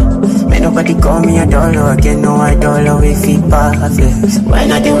 dollar. May nobody call me a dollar. I get no I dollar if he perfect.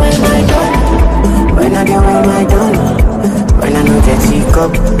 When I do with my dollar, when I do with my dollar. When I know that she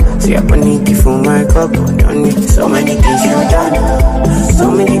cup, see I put Nicky for my cup. Don't need so many things you done, so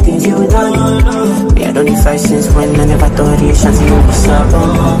many things you done. Me I don't need fight since when I never thought it chance you would be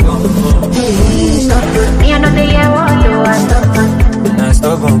stubborn. Me I know the year what you are stubborn. Now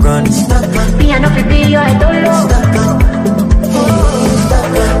stubborn gun. Me I know the be your idol.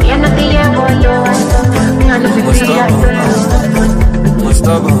 Me I know the year what you are stubborn. Me I know the be your idol.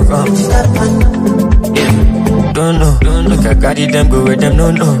 Stubborn gun. Yeah. Don't know, look I carry them, go where them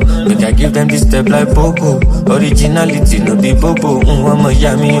no know. Look I give them this step like Popo. Originality no be Bobo. Mama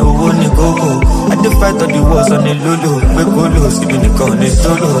yami, oh ni gogo. I the fight of the wars on the lolo. We colo, see me the corner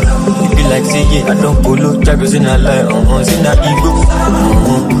solo. It be like say yeah, I don't colo. Jaggers in a lie, in a ego.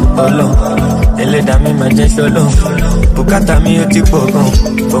 Alone, they let me my just alone. Bukata me a tipo.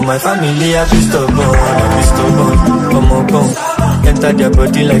 For my family I be stubborn, come on. Enter their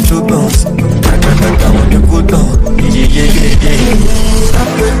body like two bones. I want to go down. Yeah.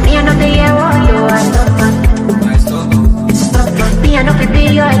 Me I know the year what you are stubborn. Me I know the be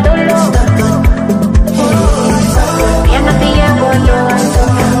your idol. Me I know the year what you are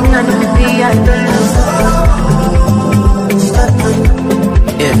stubborn. Me I know the be your idol.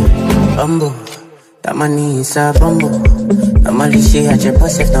 Yeah, bumbo. That money is a bumbo. Normally she had your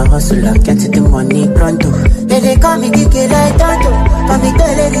boss if not hustle. I get the money pronto. They call me Kiki like Tonto. Call me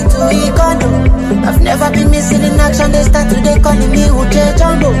Belly to Ikondo. I've never been missing in action. They start today calling me Uche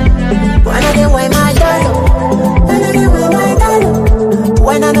Jumbo. When I wear my dollar, when I wear my dollar.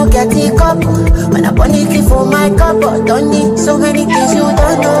 When I don't get the cup, when I put it for my cup. Don't need so many things you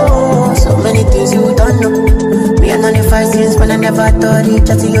don't know. So many things you don't know. Me and only 5 since when I never thought it.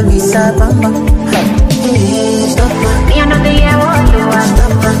 Just you Lisa Bamba. Me I know the year what you are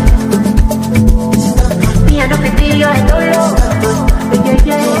stubborn. Me I know the be your idol. Me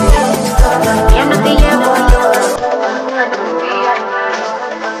I know the year what you are stubborn.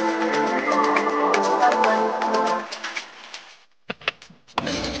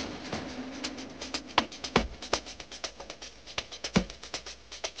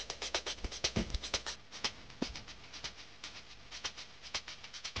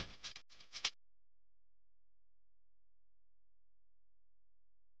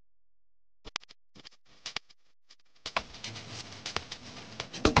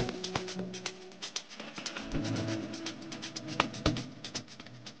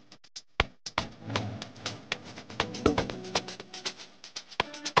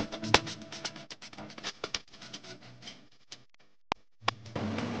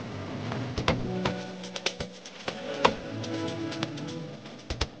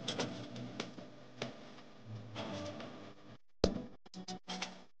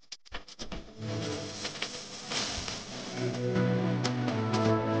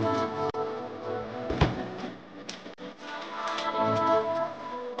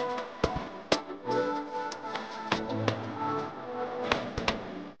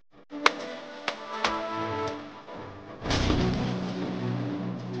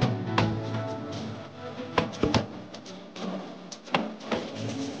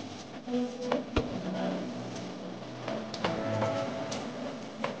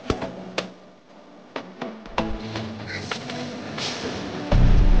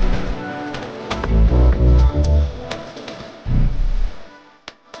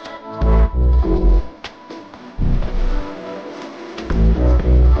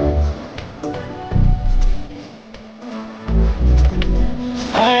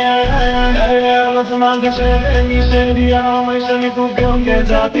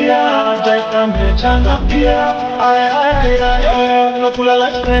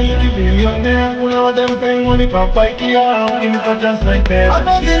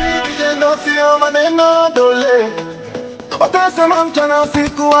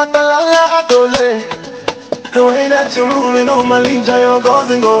 The way that you're moving on my leash, you're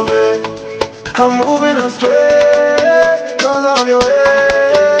causing go away. I'm moving astray because of your way.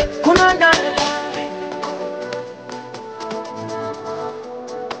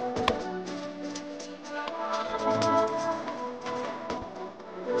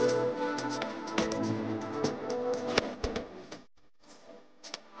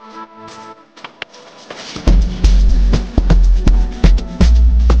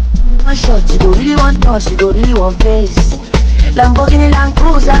 She don't really want us, she don't really want face. Lamborghini Land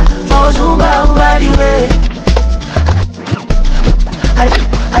Cruiser, for Zumba, over the way. I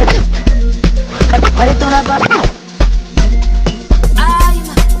don't know about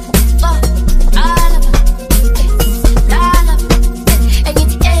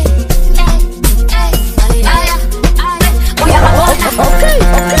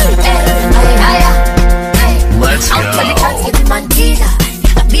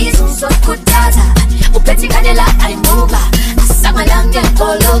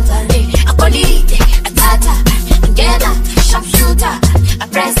total. Apolite, atata, ngena, sharpshooter,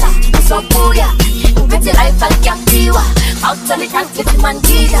 apresa, sokuya, ubete life alkiamtiwa, autolitanti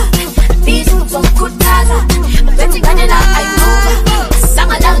mandila, bisu sokutaza, ubete ganela ayuba,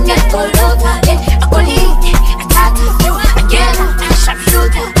 samalange kolota, apolite, atata, ngena,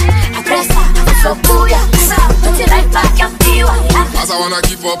 sharpshooter, apresa, sokuya, ubete life alkiamtiwa. As I wanna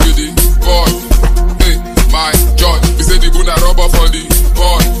keep up with the boy, hey, my judge, we say the bunda rub off on the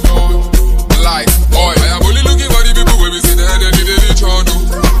boy, like oil. I am only looking for the people when we see the energy they reach on do.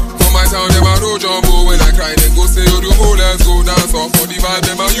 For my town, them a road jumbo. When I cry, then go say, oh, let's go dance off for the vibe,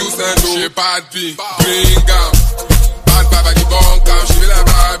 them a use and do. She bad B, bring am, bad vibe at the bunker, she feel like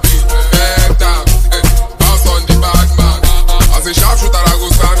Barbie, better, bounce on the bad man. As a sharpshooter, I go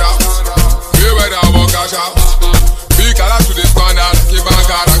stand out, feel where I walk cash out. Big color to the standard, keep on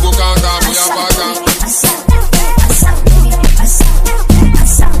card, I go count out, me a pattern.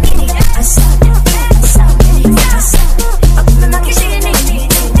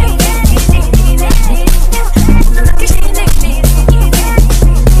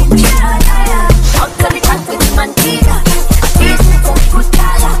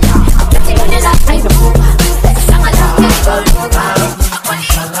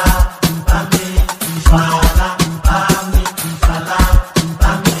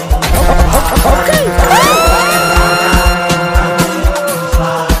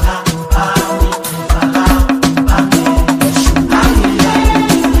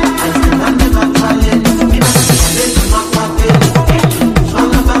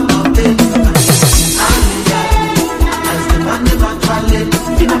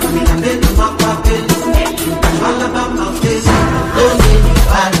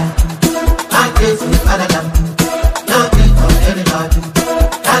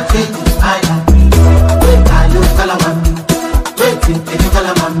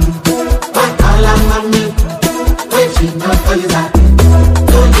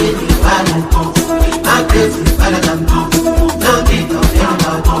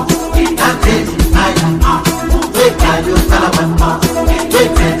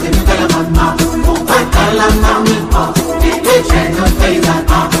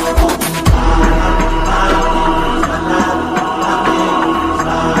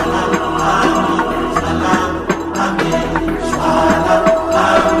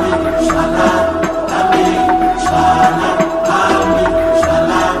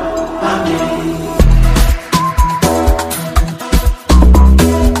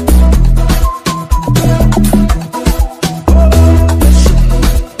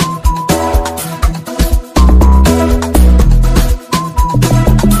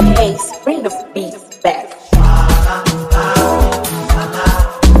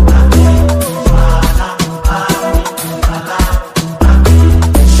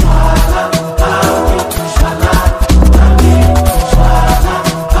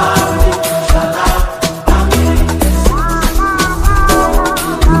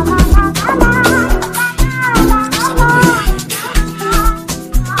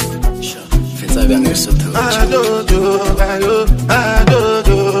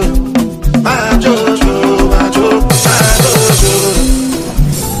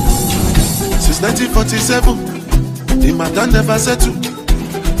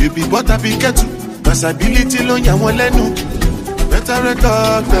 Ability lo ya won lenu. Better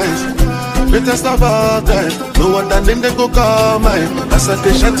recognize, greatest of all time. No one than them they go call mine. As I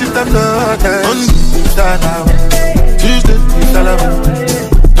they shut it down nice. Monday we start out, Tuesday we start out,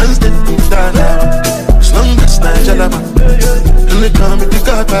 Wednesday we start out. As long as Nigeria, and they come with the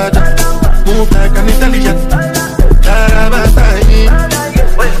Godfather, move like an Italian.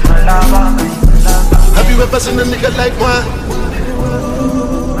 Have you ever seen a nigga like one?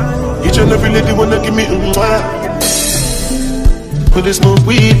 Each and every lady wanna give me When they smoke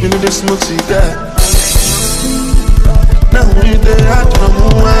weed, when they smoke cigar. Now we there, I don't know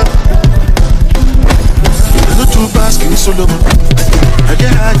why. There's no true pass, give me solo. I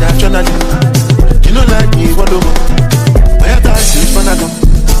get high, I'm tryna live. You know like me, what over? I have to see if I don't.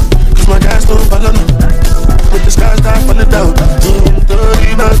 Cause my guys don't follow me. With the skies start falling down.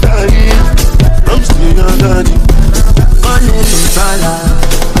 Dirty, not dying. I'm still your daddy. Money to follow.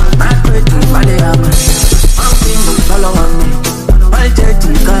 My pretty Valiama, I'm thinking follow me. My jetty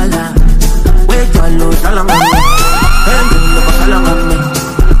color, wait your load, tell me. And you look at me.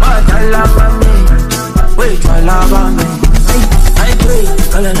 What I love me, wait your love on me. I pray,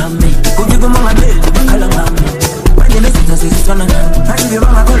 call on me. Could you go my day, call on me. When you listen to this, I give you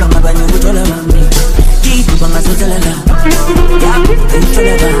my call on my body, which all of me. Keep you on my social life. Yeah, it's all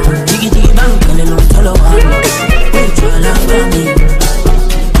about. Jiggy jiggy bang, and then no follow me. Wait your love on me.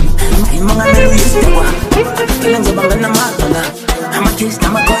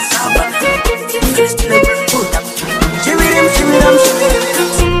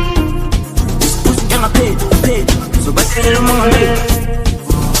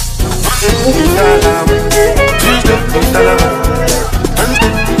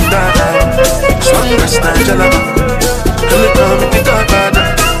 style jalaba. Come and come and take a bada.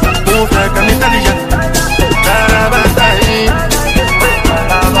 Move like an Italian. Carabatai.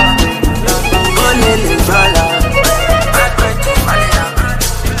 Olele bala.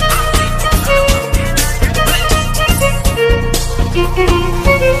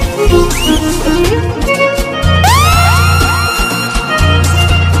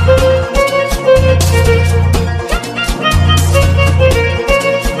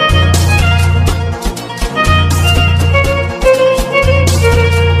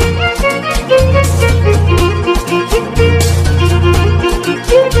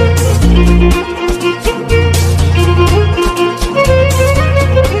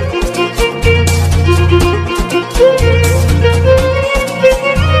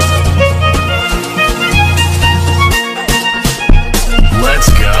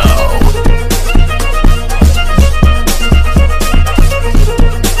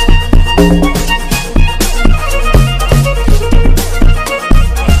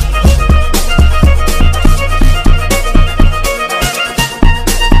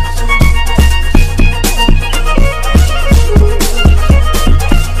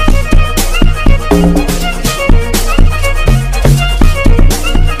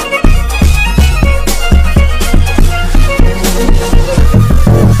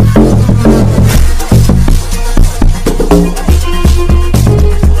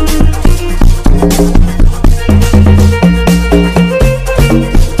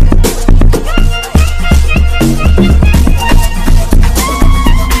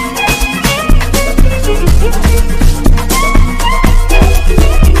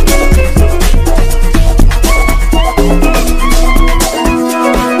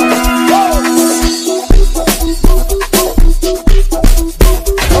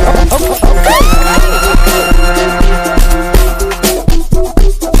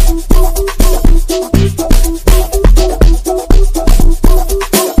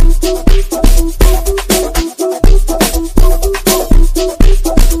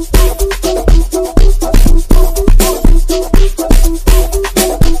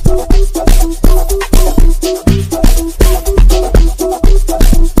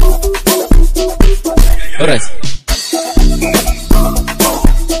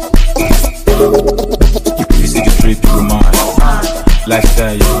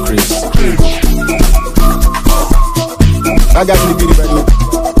 Lifestyle, you Chris. I got the beauty right now.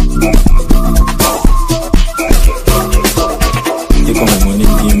 Take on my money,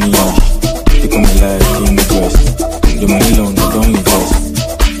 give me ash. Take on my life, give me breast. The money long, I don't invest.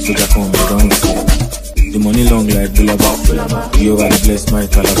 So that come, I don't invest. The money long like Bulaba. You over the bless my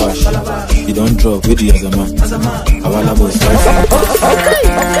calabash. You don't drop with the other man. Our boys fight.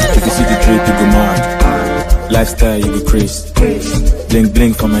 If you see the drip, you go mad. Lifestyle, you go crazy. Blink,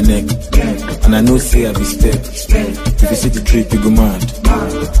 blink for my neck. And I know say I be step. If you see the drip, you go mad.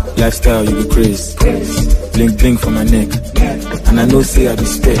 Lifestyle, you go crazy. Blink, blink for my neck. And I know say I be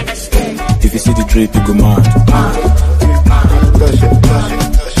step. If you see the drip, you go mad.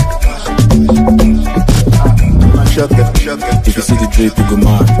 If you see the drip, you go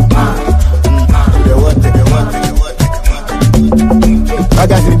mad. I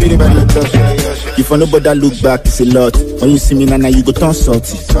got the beauty right now. If I nobody look back, it's a lot. When you see me now, you go turn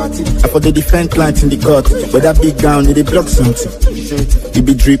salty. I for the defend clients in the court, but that big down, they block something. It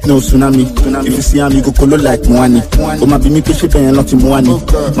be drip, no tsunami. If you see him, you go colo like Mwani. Oh my be me pitch it and not Mwani.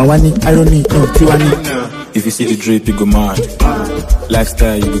 Mwani, irony, no Tiwani. If you see the drip, you go mad.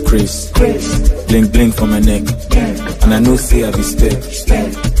 Lifestyle, you go crazy. Blink, blink for my neck. And I know say I be step.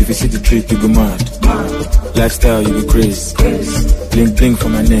 If you see the drip, you go mad. Lifestyle, you go crazy. Blink, blink for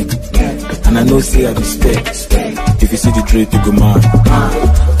my neck. And I know say I be step. If you see the drip, you go mad.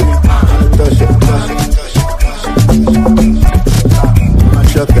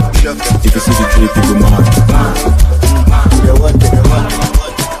 If you see the drip, you go mad.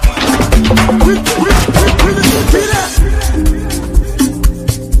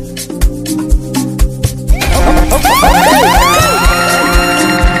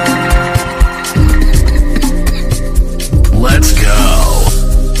 Let's go.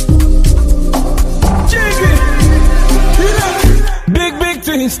 Big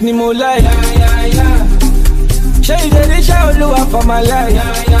twins, ni mo like. Shey dey show lower for my life.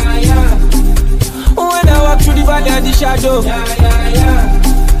 When I walk through the valley of the shadow,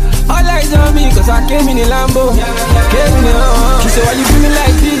 all eyes on me 'cause I came in a Lambo. She said, why you do me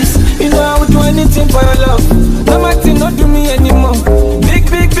like this? You know I would do anything for your love. No matter, not do me anymore. Big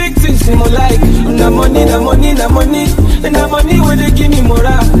things in my life. Na money, na money, na money. And na money where they give me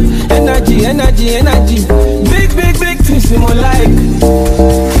morale. Energy. Big things in my life.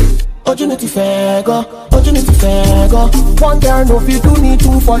 Opportunity fair go. One girl no fit do me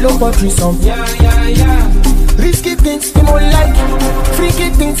to follow for threesome. Yeah. Risky things, you more like. Freaky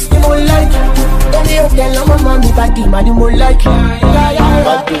things, you more like. Only you tell my mommy body, man, you more like.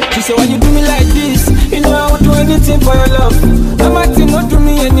 Yeah. She said, why you do me like this? You know I would do anything for your love. I'm acting not do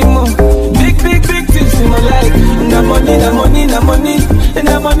me anymore. Big things in my life. Na money. And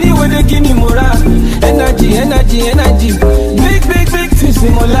the money when they give me moral. Energy. Big things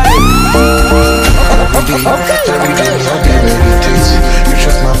in my life. You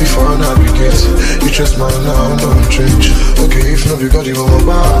trust my before now we get. You trust my now don't change. Okay, if not because you were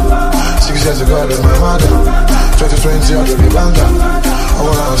bad. 6 years ago I lost my mother. 2020 I do the banda. I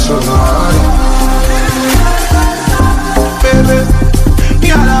wanna so now. Baby, me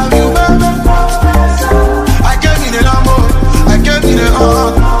I love you, baby. I gave you the number, I gave you the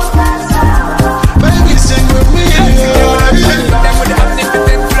heart. Baby, sing with me.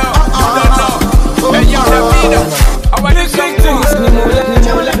 I want to say things.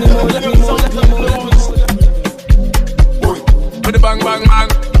 With the bang. I'm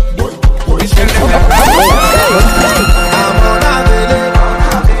on available.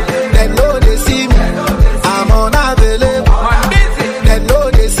 They know they see me. I'm on available. They know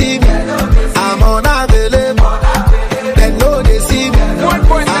they see me. I'm on available. They know they see me.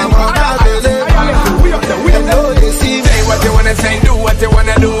 I'm on available. They know they see me. Say what you wanna say, do what you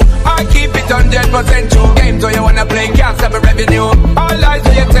wanna do. I keep it 100% true. Games where you wanna play, can't stop a revenue. All lies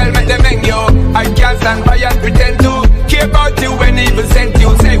when you tell me them hang you. I can't stand by and pretend to care about you when evil sent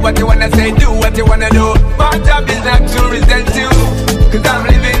you. Say what you wanna say, do what you wanna do. My job is not to resent you, cause I'm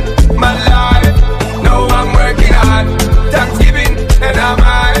living my life. No, I'm working hard. Thanksgiving and I'm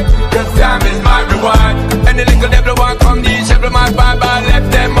high, cause time is my reward. And the little devil won't come, the shovel my Bible, left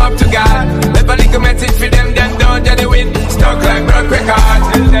them up to God. Left a little message for them, then don't journey with. Stuck like broke record.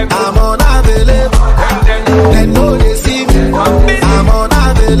 I'm on available. They know they see me. I'm on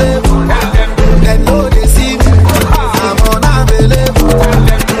available. They know they see me. I'm on available.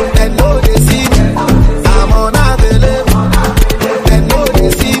 They know they see me. I'm on available. They know they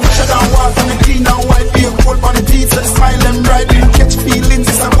see me. Shut down walls on the clean and white. Be a cold on the teeth, so smile and bright. Catch feelings,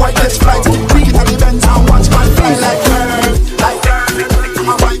 it's a white catch flight. Bring it on the bench and watch man fly like her. Like her. I'm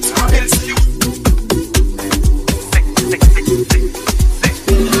a white, I'm a pills.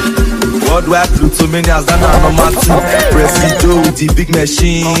 What do I do to many as that I'm my team? Presido with the big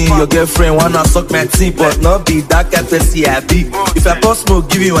machine. Your girlfriend wanna suck my team, but not be that kind of CIB. If I pass smoke,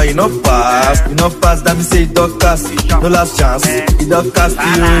 give you one, you not pass. That me say dog cast, no last chance. He dog cast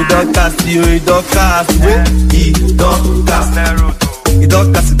you, he dog cast you, he dog cast. He dog cast, he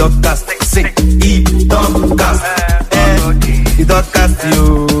dog cast, he dog cast. Sing, he dog cast, he dog cast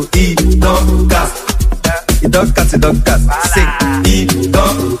you, he dog cast. He dog cast, say he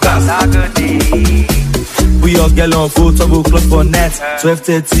dog cast. We all get on 4 double clock for net.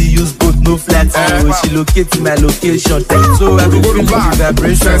 12:30 use both no flats. She locate my location. So I go feel the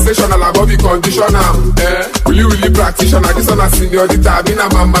vibration. Sensational above the conditioner. Really practitioner. This one a seniority. Been a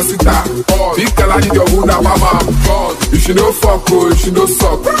mama sita. Big girl I need your wound and mama. If she no fuck, if she no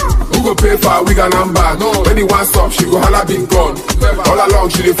suck, who go pay for a wig and number? When he wants up, she go holla big gun. All along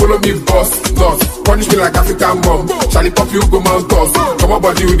she dey follow me boss. Punish me like African mom. Charlie pop you go mount us. Come on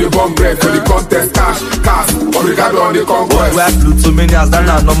body with the bomb bread for the contest. Cash. Obrigado on the conquest. We have flew too many as that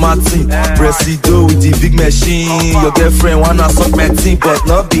na normal thing. Presido with the big machine. Your girlfriend wanna suck my team, but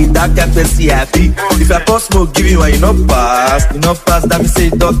not be that kind of CIP. If I pass smoke, give you one, you not pass. That me say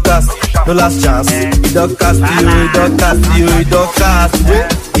dog cast, no last chance. He dog cast you, he dog cast you, he dog cast.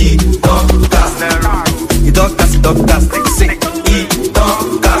 He dog cast, he dog cast, he dog cast. Sing, he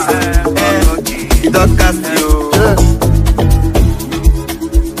dog cast, he dog cast you.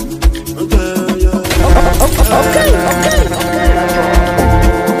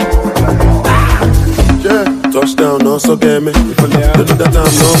 Touchdown, no so get me. Don't do that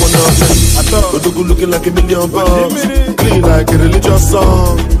time, no one knows. Odugu looking like $1 million. Clean like a religious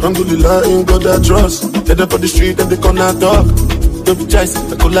song. Alhamdulillah, in God I trust. Headed for the street and they corner talk. Don't be chase,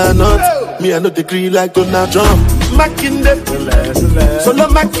 I could line up. Me, I know the green like Donald Trump. Makinde, solo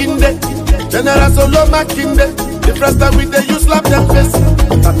Makinde. General solo Makinde. The first time we dey, you slap them face.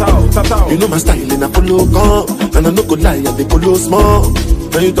 You know my style in a polo come. And I no go lie, I dey polo small.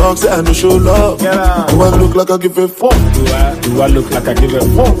 When you talk, say I no show love. Do I look like I give a fuck? Do I look like I give a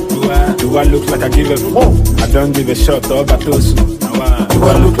fuck? Do I look like I give a fuck? I don't give a shot or battles. Do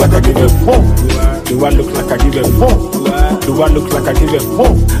I look like I give a fuck? Do I look like I give a fuck? Do I look like I give a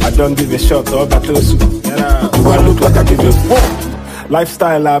fuck? I don't give a shot or battles. Do I look like I give a fuck?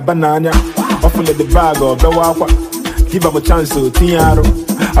 Lifestyle banana. Often let the bag or the walk. Give up a chance to Tiaro.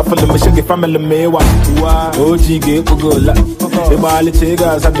 I feel me shake family me wa. OG ge kugola. Ibali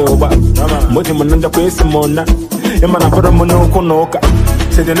chega sadoba. Moji mananda kwesi mona. Emana pura mono konoka.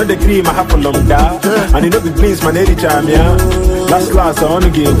 Say they know the cream I have for them da. And you know the beans man every time yeah. Last I wanna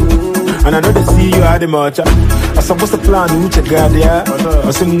give. And I know they see you at the much. I supposed to plan with your god yeah.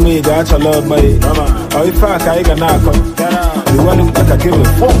 I sing me got your love boy. Oh if I can knock up. Do I look like I give a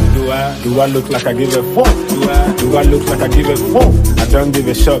fuck? Do I look like I give a fuck? Do I look like I give a fuck? I don't give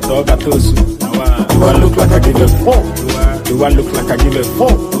a shot or batosu. Do I look like I give a fuck? Do I look like I give a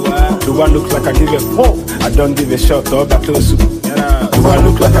fuck? Do I look like I give a fuck? I don't give a shot or batosu. Do I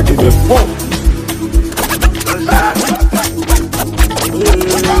look like I give a fuck?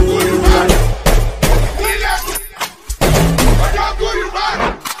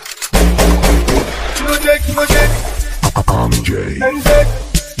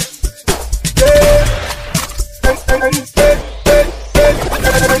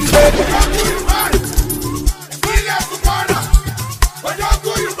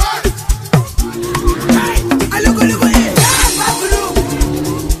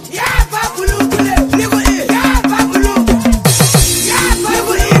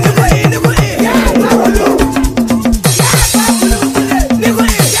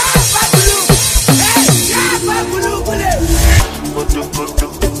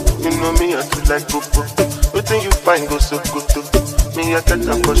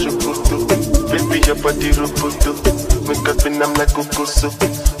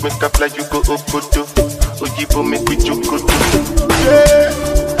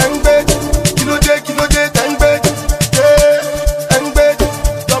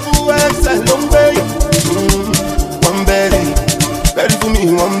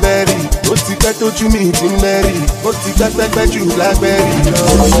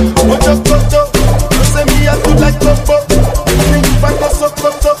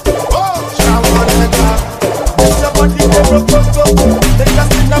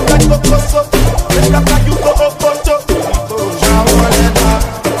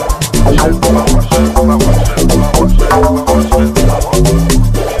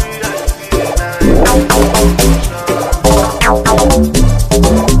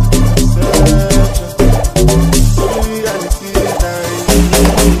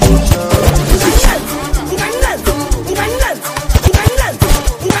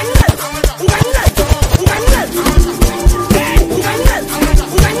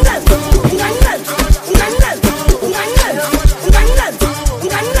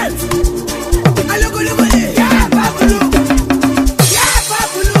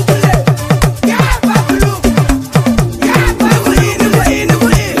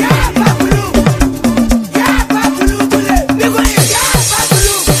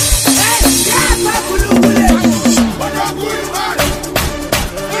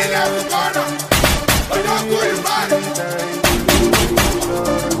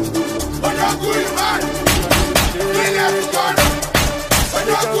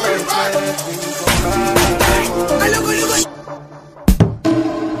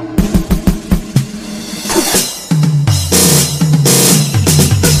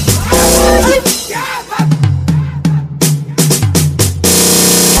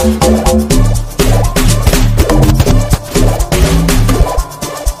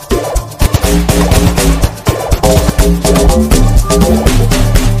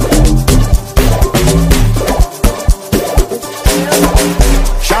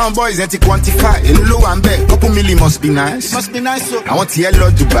 Boys ain't quantify. Low and back, couple milli must be nice. Must be nice, so I want to hear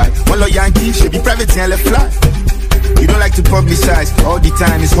Lord Dubai. One Lord Yankee, should be private and left fly. You don't like to publicize all the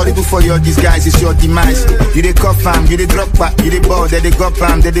time. It's horrible for your disguise, it's your demise. You they cuff fam, you they drop back, you they ball, they got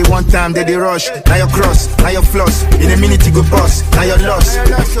fam, they one time, they rush. Now your cross, now your floss. In a minute you go boss, now your loss.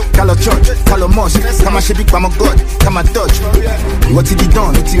 Call a church, call a mosque. Come and shape my God, come and touch. What did he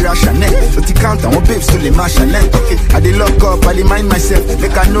done? What he Russian neck? What he count on? What babes to the marshal neck? Okay, I they lock up, I they mind myself.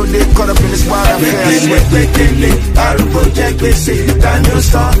 Like I know they caught up in this wild affair.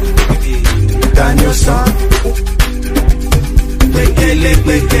 Daniel son.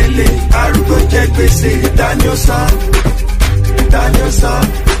 Bekele, arúgbó jẹ gbèsè, Daniel son.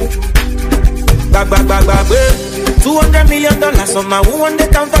 Gbàgbé, $200 million on my one day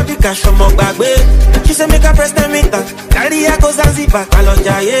count of the cash from Ogbagbe. She say make her press the meter, carry her go Zanzibar,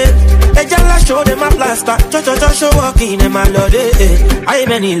 Kalonjaye. Ejala show them a plaster, cho show walking in my lord. I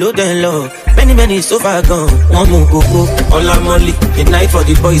many load and low. many so far gone. One more go, Olamide. A night for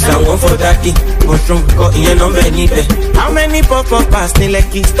the boys and one for daddy. Mushroom, got in no many there. How many pop pass,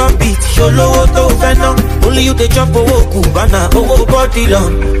 like stop it. Show low to venom. Only you the chop Cubana, body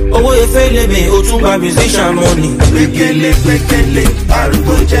long. You fail me, Otumba musician money. Bekele,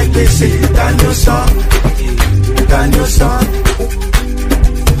 Arugo check this, Daniel song.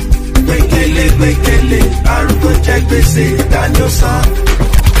 Bekele, Arugo check this, Daniel song.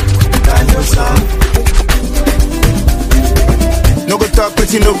 No go talk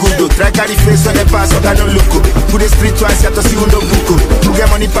pretty no good though. Try carry face on the pass, but I don't look up. Put the street twice, you have to see who no book up. Who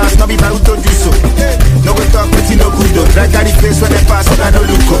get money pass, not be my who to do so. No go talk pretty no good though. Try carry face on the pass, but I don't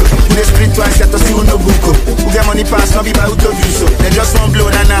look up. Put the street twice, you have to see who no book up. Who get money pass, not be my who to do so. They just want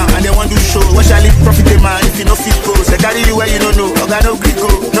blow that now, and they want to show. What shall it profit a man if you no fit pose? They carry you where you don't know. Oga no gree go,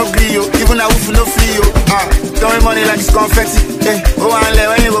 no gree yo. Even a wolf no free yo. Throwing money like it's confetti. Go and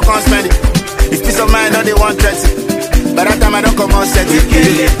let when you go come spend it. It's peace of mind, all they want 30. By that time I don't come on set.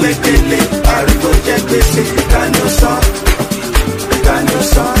 Bekele, I will go check this. Daniel song.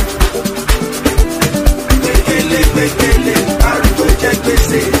 Bekele, I will go check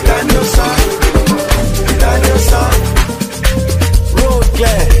this. Daniel song. Road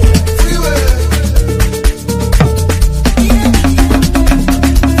clear. Freeway.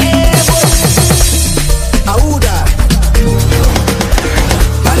 Auda.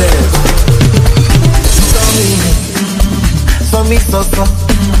 For me, so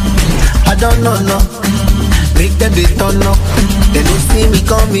I don't know, no. Make them they turn up. Then they see me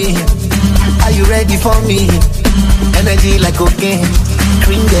coming. Are you ready for me? Energy like cocaine.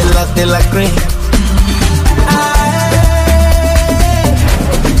 Cream they like cream.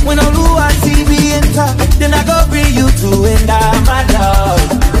 When I do I see me enter, then I go bring you to enter my love.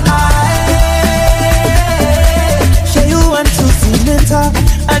 Show you want to see later.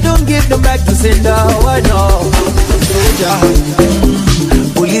 I don't give them back to sender. Why no?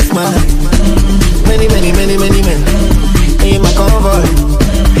 Policeman, many men in my convoy.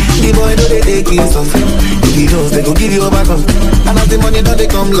 The boy know they take his off. If he knows they gon' give you a back on. And as the money don't they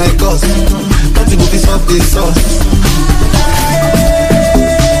come like us. Nothing will be soft this sauce.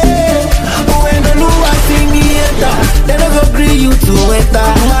 When the Lua see me enter, they don't go agree you to enter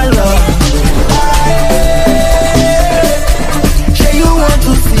my love. Say you want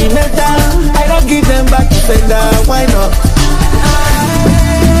to see me down, I don't give them back to sender. Why not?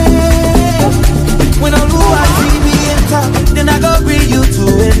 When I Lua see me enter, then I go bring you to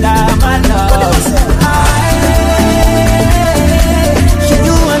enter my love. Say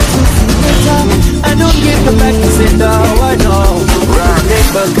you want to see me down, I don't give them back to sender. Why not?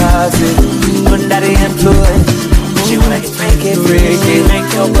 Under the influence, she wanna make it freaky, make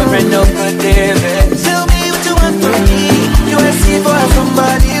your boyfriend no good, David. Tell me what you want from me. You wanna see for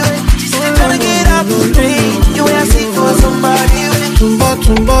somebody. She said gonna get up to me. You wanna see for somebody.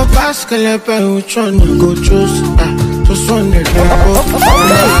 Tumbo, basket, which one you go choose? Just one that you go.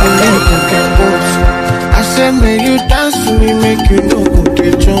 I said, may you dance to me, make you know good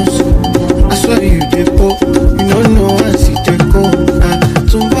they choose. I swear you did go, you don't know I see they go.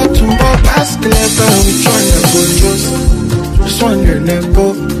 Tumbo, basket, which one you go choose? Just one that you go.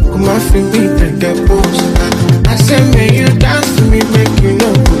 Come on, feel me, then get post. I said, may you dance to me, make you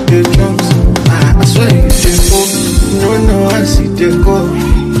know good they choose. I swear you did go, you don't know I see they go.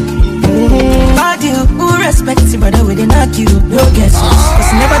 Bad you, who respects you, brother, we didn't knock you. No guess,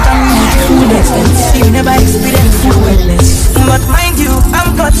 cause never done me to full extent. You never experienced full wellness. But mind you,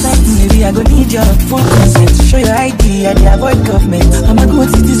 I'm God sent. Maybe I go need your full consent. Show your ID, I avoid government. I'm a good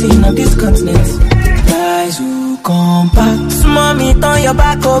citizen of this continent. Guys who compact. Mommy, turn your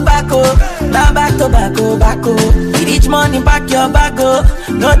back, now back to back. Each morning, pack your bag,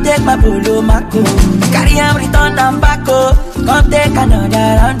 no take my polo, Mako. Carry and return them back, come take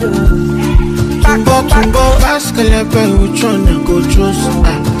another round. Tumbo, basket, which one I go choose?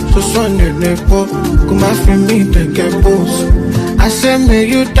 Just one that nepo, come on for me, then get post. I said, may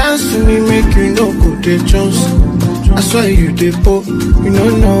you dance to me, make you know good they choose. I swear you did po, you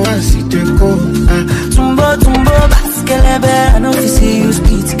don't know I see they go. Tumbo, basket, I know if you see you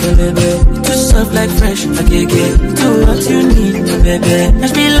speak, baby. You too soft like fresh, okay, you do what you need, baby.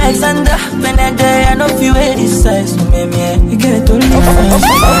 Just be like Sandra, when I die, I know if you wear this size, you get only fast.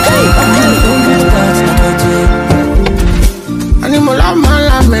 Don't get past, Animal, I'm all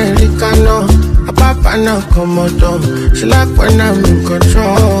Americano. A papa now come out. She like when I'm in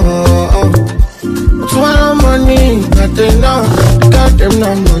control. To all money, but they know. Got them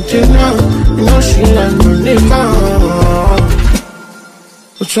no money now. You know she like money more.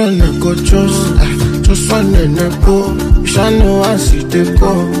 Which one I go choose? Just one in the pool. Wish I know I see they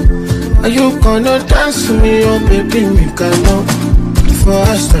go. Are you gonna dance to me, oh baby, me can know. Before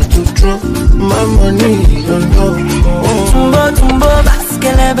I start to draw my money, you don't know. Tumbo,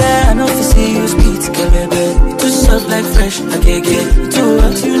 baskelebe, I know if you see you speak, kelebe. Too soft like fresh, I can't get to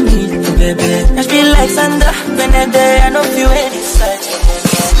what you need, baby. I feel like Sandra, Benede, I know if you ain't inside.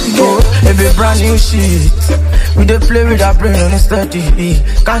 Every brand new shit, we dey play with our brain on a steady.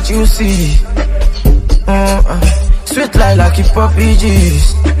 Can't you see? Sweet like hip hop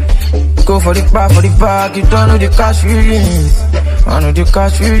EGs. Go for the bag, you don't know the cash feelings. I know the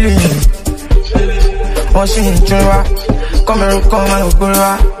cash feelings. One shit in Jura, come and go,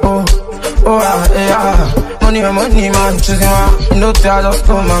 money, man, choosing one. No tell just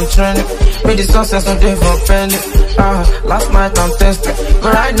come, I'm trending. Made the success on day for pending. Last night I'm testing,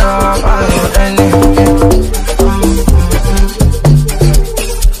 but right now I'm ending.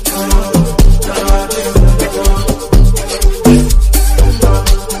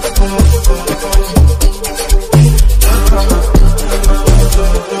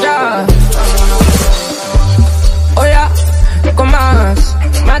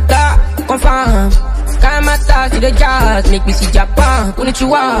 The jazz make me see Japan,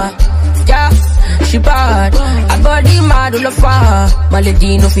 konnichiwa. Yeah, she bad. I body mad all of her. My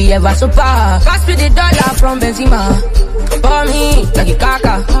lady no fi ever so far. Pass me the dollar from Benzema. For me, like a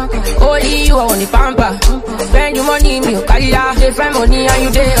kaka. Only you I want the pamper. Spend your money, me o kaya. They find money and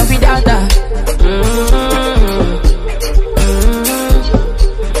you dey off the data.